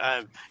much.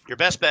 Your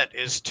best bet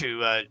is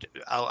to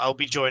I'll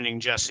be joining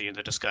Jesse in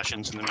the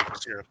discussions in the Maple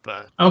Syrup.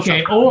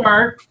 Okay,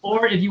 or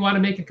if you want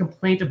to make a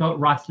complaint about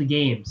Roxley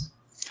Games.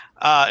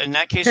 In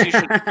that case, you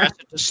should address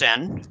it to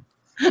Sen.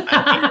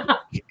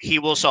 He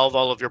will solve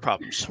all of your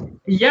problems.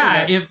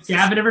 Yeah, if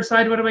Gavin ever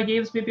signed one of my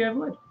games, maybe I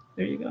would.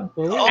 There you go.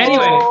 Oh.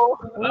 Anyway,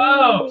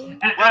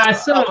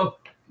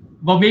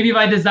 well, maybe if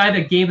I designed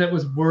a game that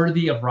was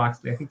worthy of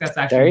Roxley, I think that's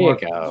actually there you more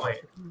go. the point.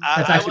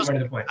 That's actually part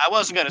of the point. I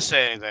wasn't going to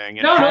say anything.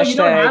 No, you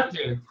don't have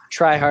to.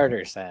 Try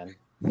harder, Sen.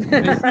 Well,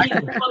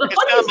 the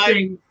funniest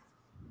thing.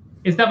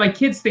 is that my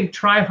kids think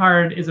try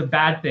hard is a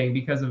bad thing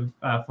because of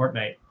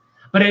Fortnite.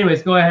 But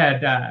anyways, go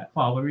ahead,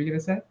 Paul. What were you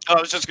gonna say? Oh,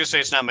 I was just gonna say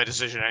it's not my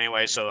decision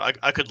anyway. So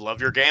I could love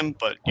your game,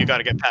 but you got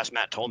to get past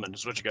Matt Tolman.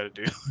 Is what you got to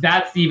do.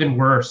 That's even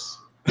worse.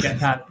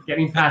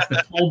 Getting past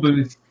the toll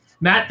booth.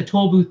 Matt, the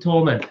toll booth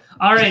Tolman.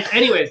 All right.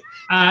 Anyways,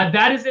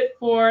 that is it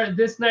for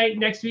this night.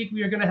 Next week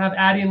we are gonna have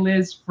Addie and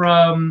Liz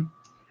from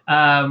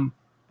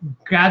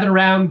Gather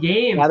Around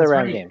Games. Gather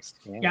Around Games.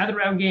 Yeah. Gather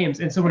Around Games.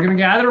 And so we're going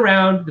to gather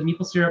around the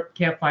maple syrup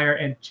campfire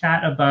and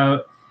chat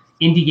about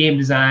indie game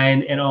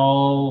design and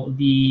all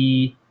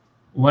the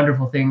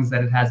wonderful things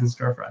that it has in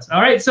store for us.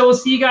 All right, so we'll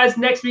see you guys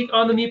next week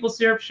on the Maple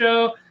Syrup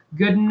Show.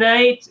 Good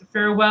night,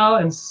 farewell,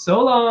 and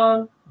so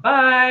long.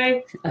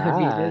 Bye.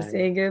 Avita,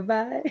 say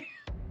goodbye.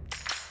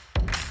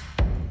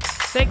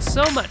 Thanks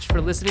so much for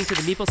listening to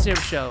the Maple Syrup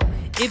Show.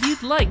 If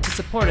you'd like to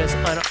support us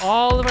on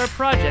all of our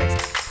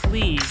projects,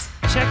 please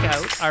check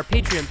out our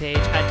Patreon page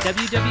at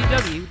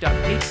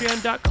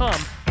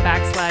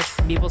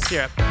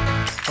www.patreon.com/maplesyrup.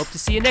 Hope to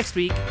see you next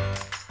week.